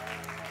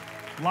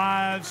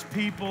 Lives,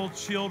 people,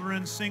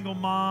 children, single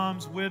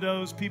moms,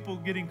 widows, people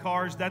getting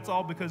cars. That's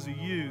all because of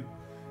you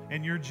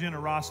and your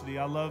generosity.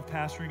 I love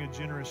pastoring a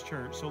generous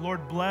church. So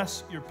Lord,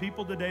 bless your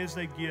people today as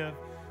they give.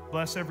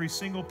 Bless every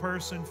single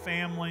person,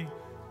 family.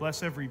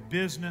 Bless every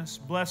business.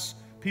 Bless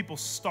people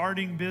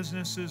starting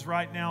businesses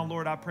right now.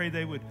 Lord, I pray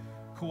they would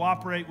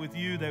cooperate with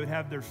you. They would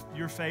have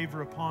your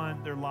favor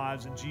upon their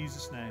lives. In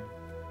Jesus' name,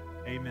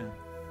 amen.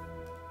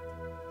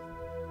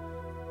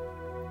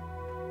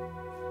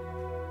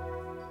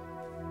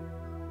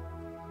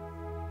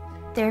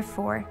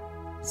 Therefore,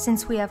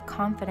 since we have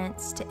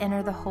confidence to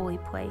enter the holy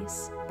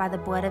place by the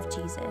blood of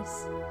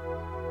Jesus,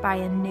 by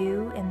a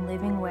new and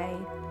living way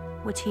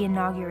which he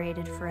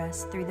inaugurated for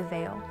us through the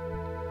veil,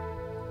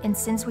 and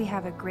since we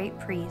have a great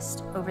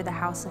priest over the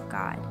house of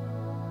God,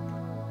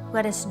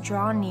 let us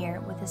draw near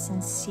with a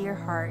sincere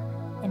heart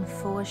and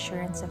full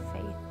assurance of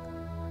faith,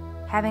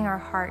 having our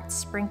hearts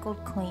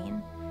sprinkled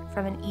clean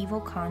from an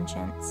evil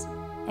conscience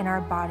and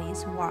our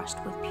bodies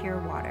washed with pure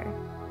water.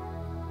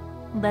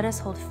 Let us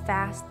hold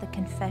fast the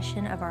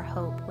confession of our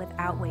hope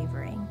without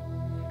wavering,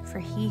 for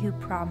he who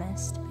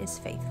promised is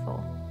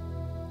faithful.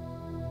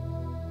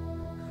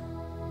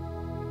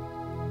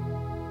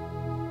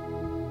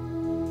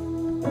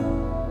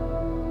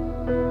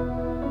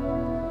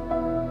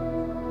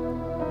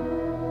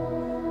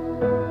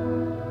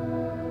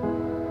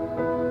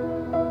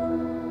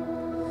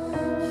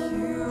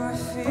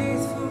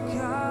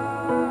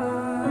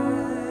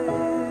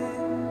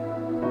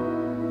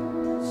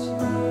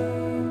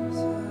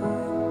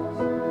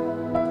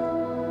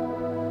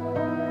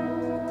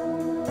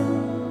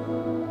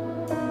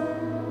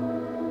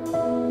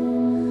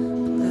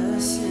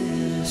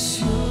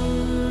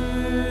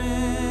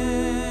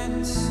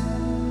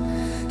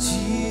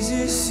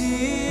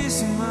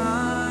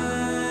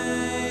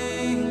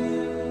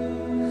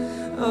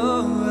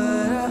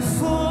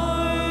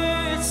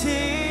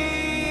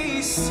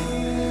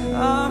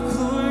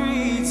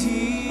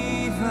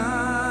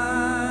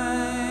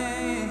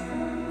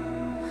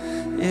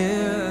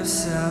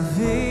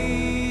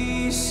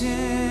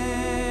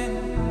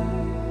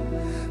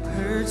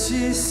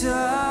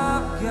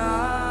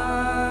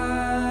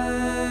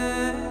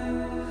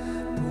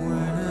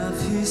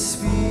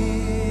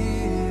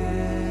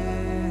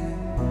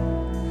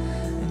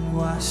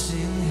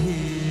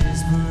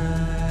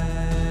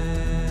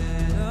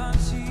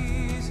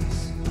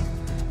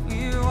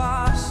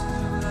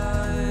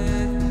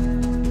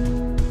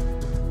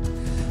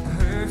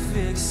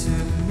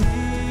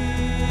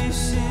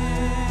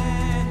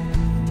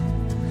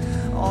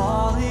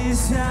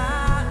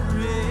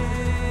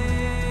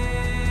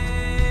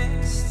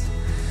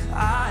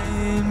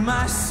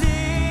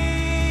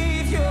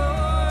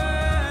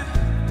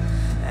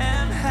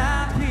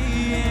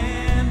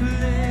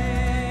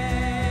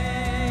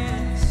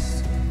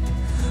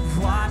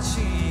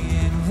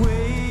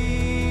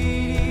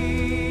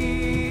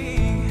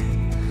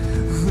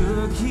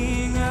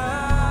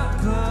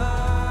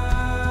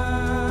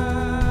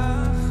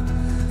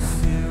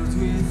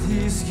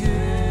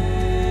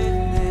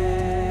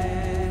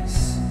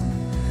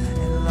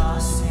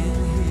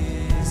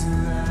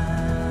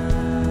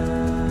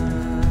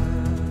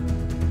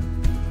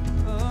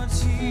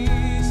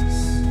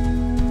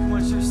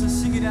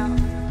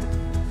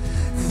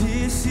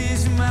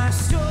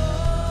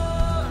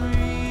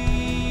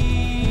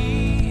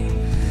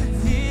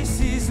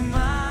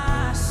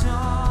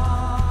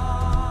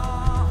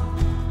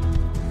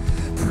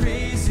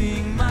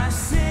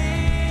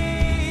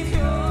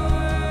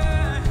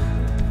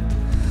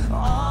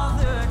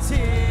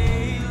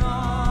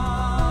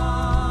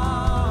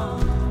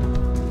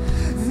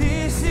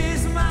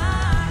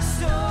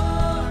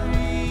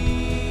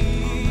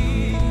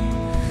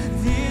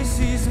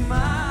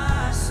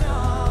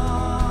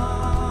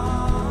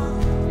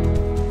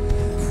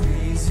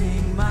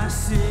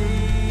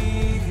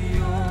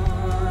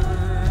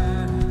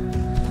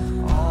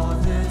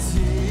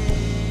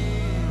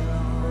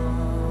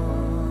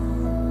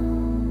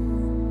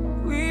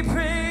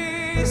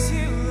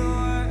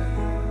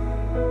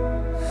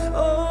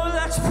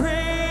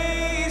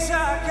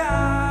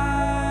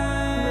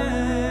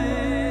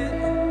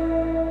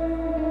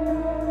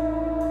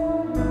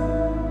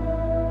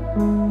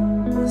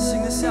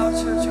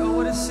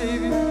 a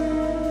Savior.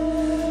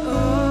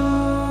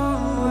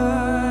 Oh,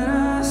 what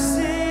a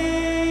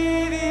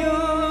Savior.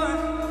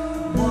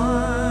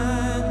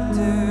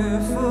 Wonderful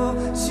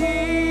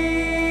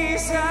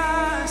Jesus.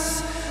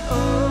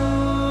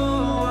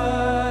 Oh,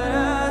 what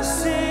a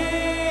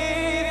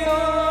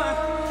Savior.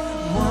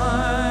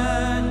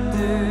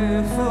 Wonderful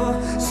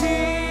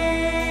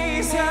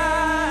Jesus.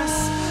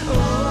 Oh,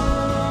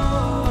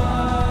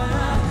 what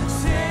a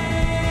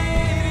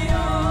Savior.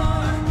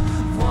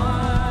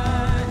 Wonderful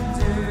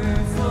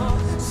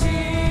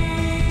Jesus.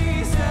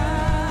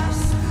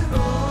 Oh,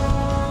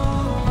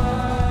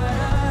 what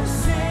a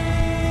Savior.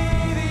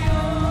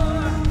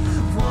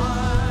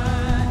 Wonderful.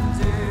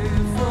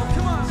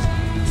 Come on,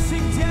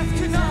 sing. Death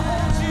could not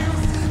hold you.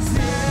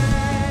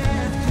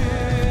 Death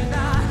could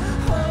not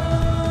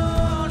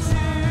hold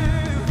you.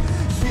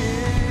 You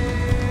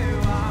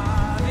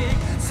are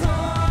victorious.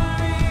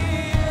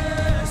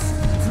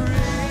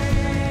 Praise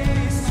to the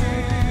risen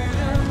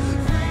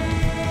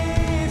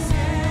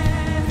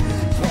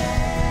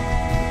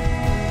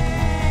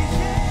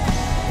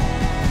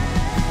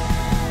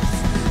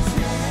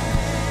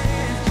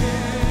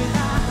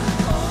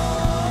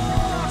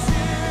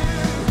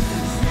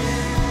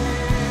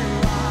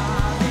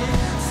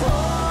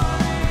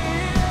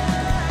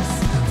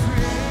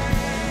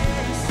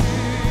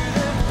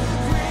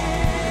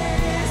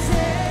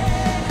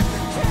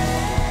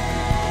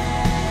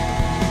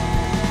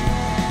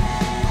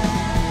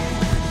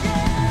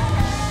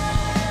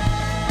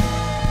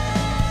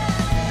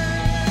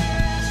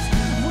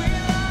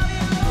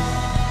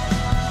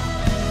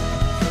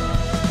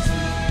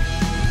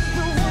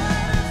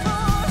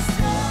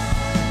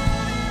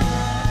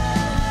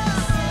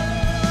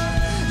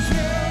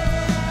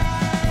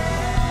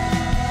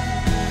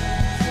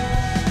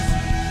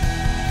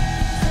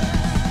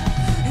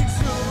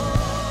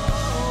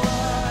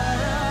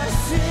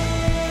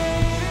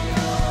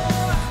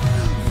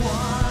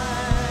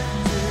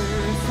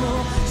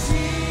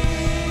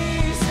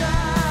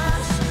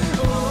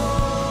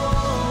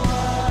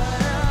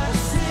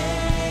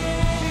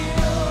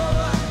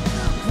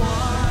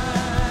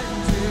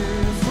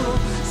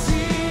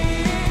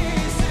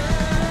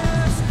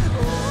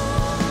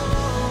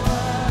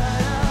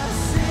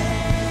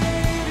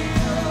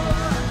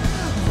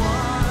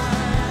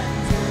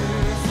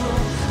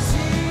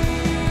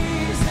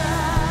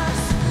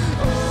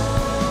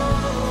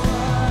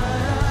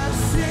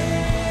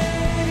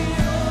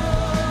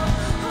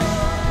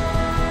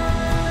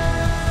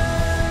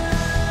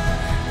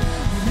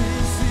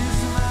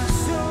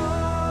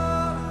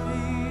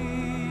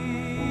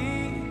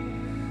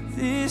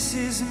This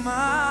is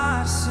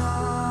my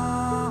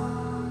song,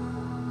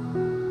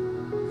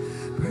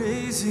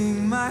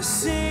 praising my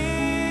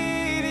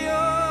Savior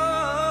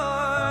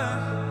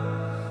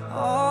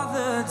all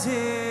the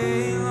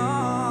day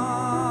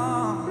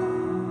long.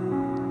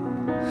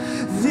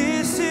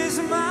 This is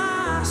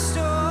my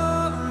story.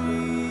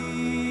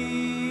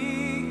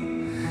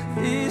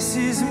 This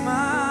is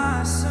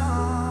my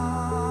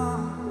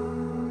song,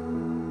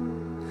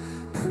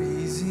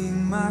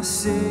 praising my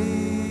Savior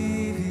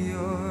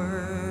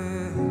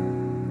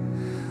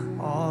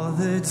all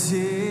the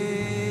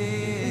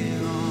day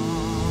long.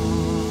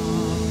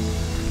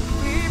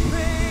 We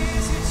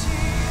praise you,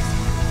 Jesus.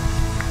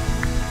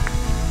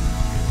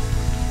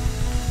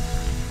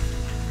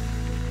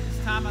 This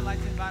time I'd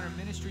like to invite our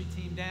ministry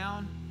team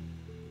down.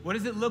 What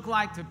does it look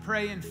like to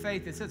pray in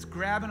faith? It's us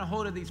grabbing a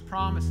hold of these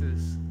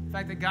promises. The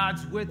fact that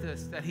God's with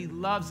us, that He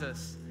loves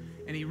us,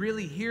 and He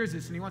really hears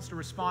us, and He wants to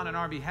respond on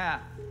our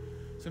behalf.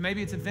 So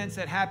maybe it's events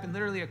that happen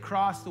literally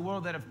across the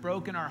world that have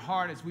broken our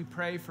heart as we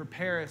pray for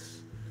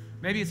Paris.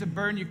 Maybe it's a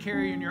burden you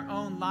carry in your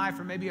own life,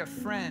 or maybe a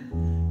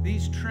friend.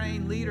 These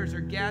trained leaders are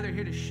gathered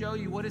here to show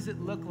you what does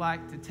it look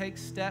like to take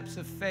steps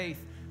of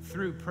faith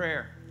through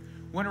prayer.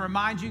 I want to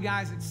remind you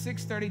guys at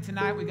 6:30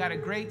 tonight, we got a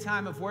great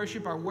time of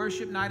worship. Our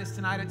worship night is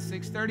tonight at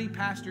 6:30.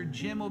 Pastor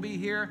Jim will be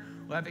here.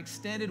 We'll have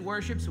extended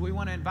worship, so we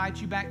want to invite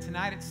you back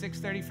tonight at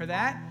 6:30 for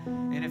that.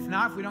 And if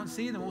not, if we don't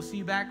see you, then we'll see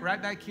you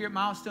right back here at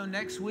Milestone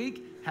next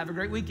week. Have a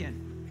great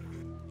weekend.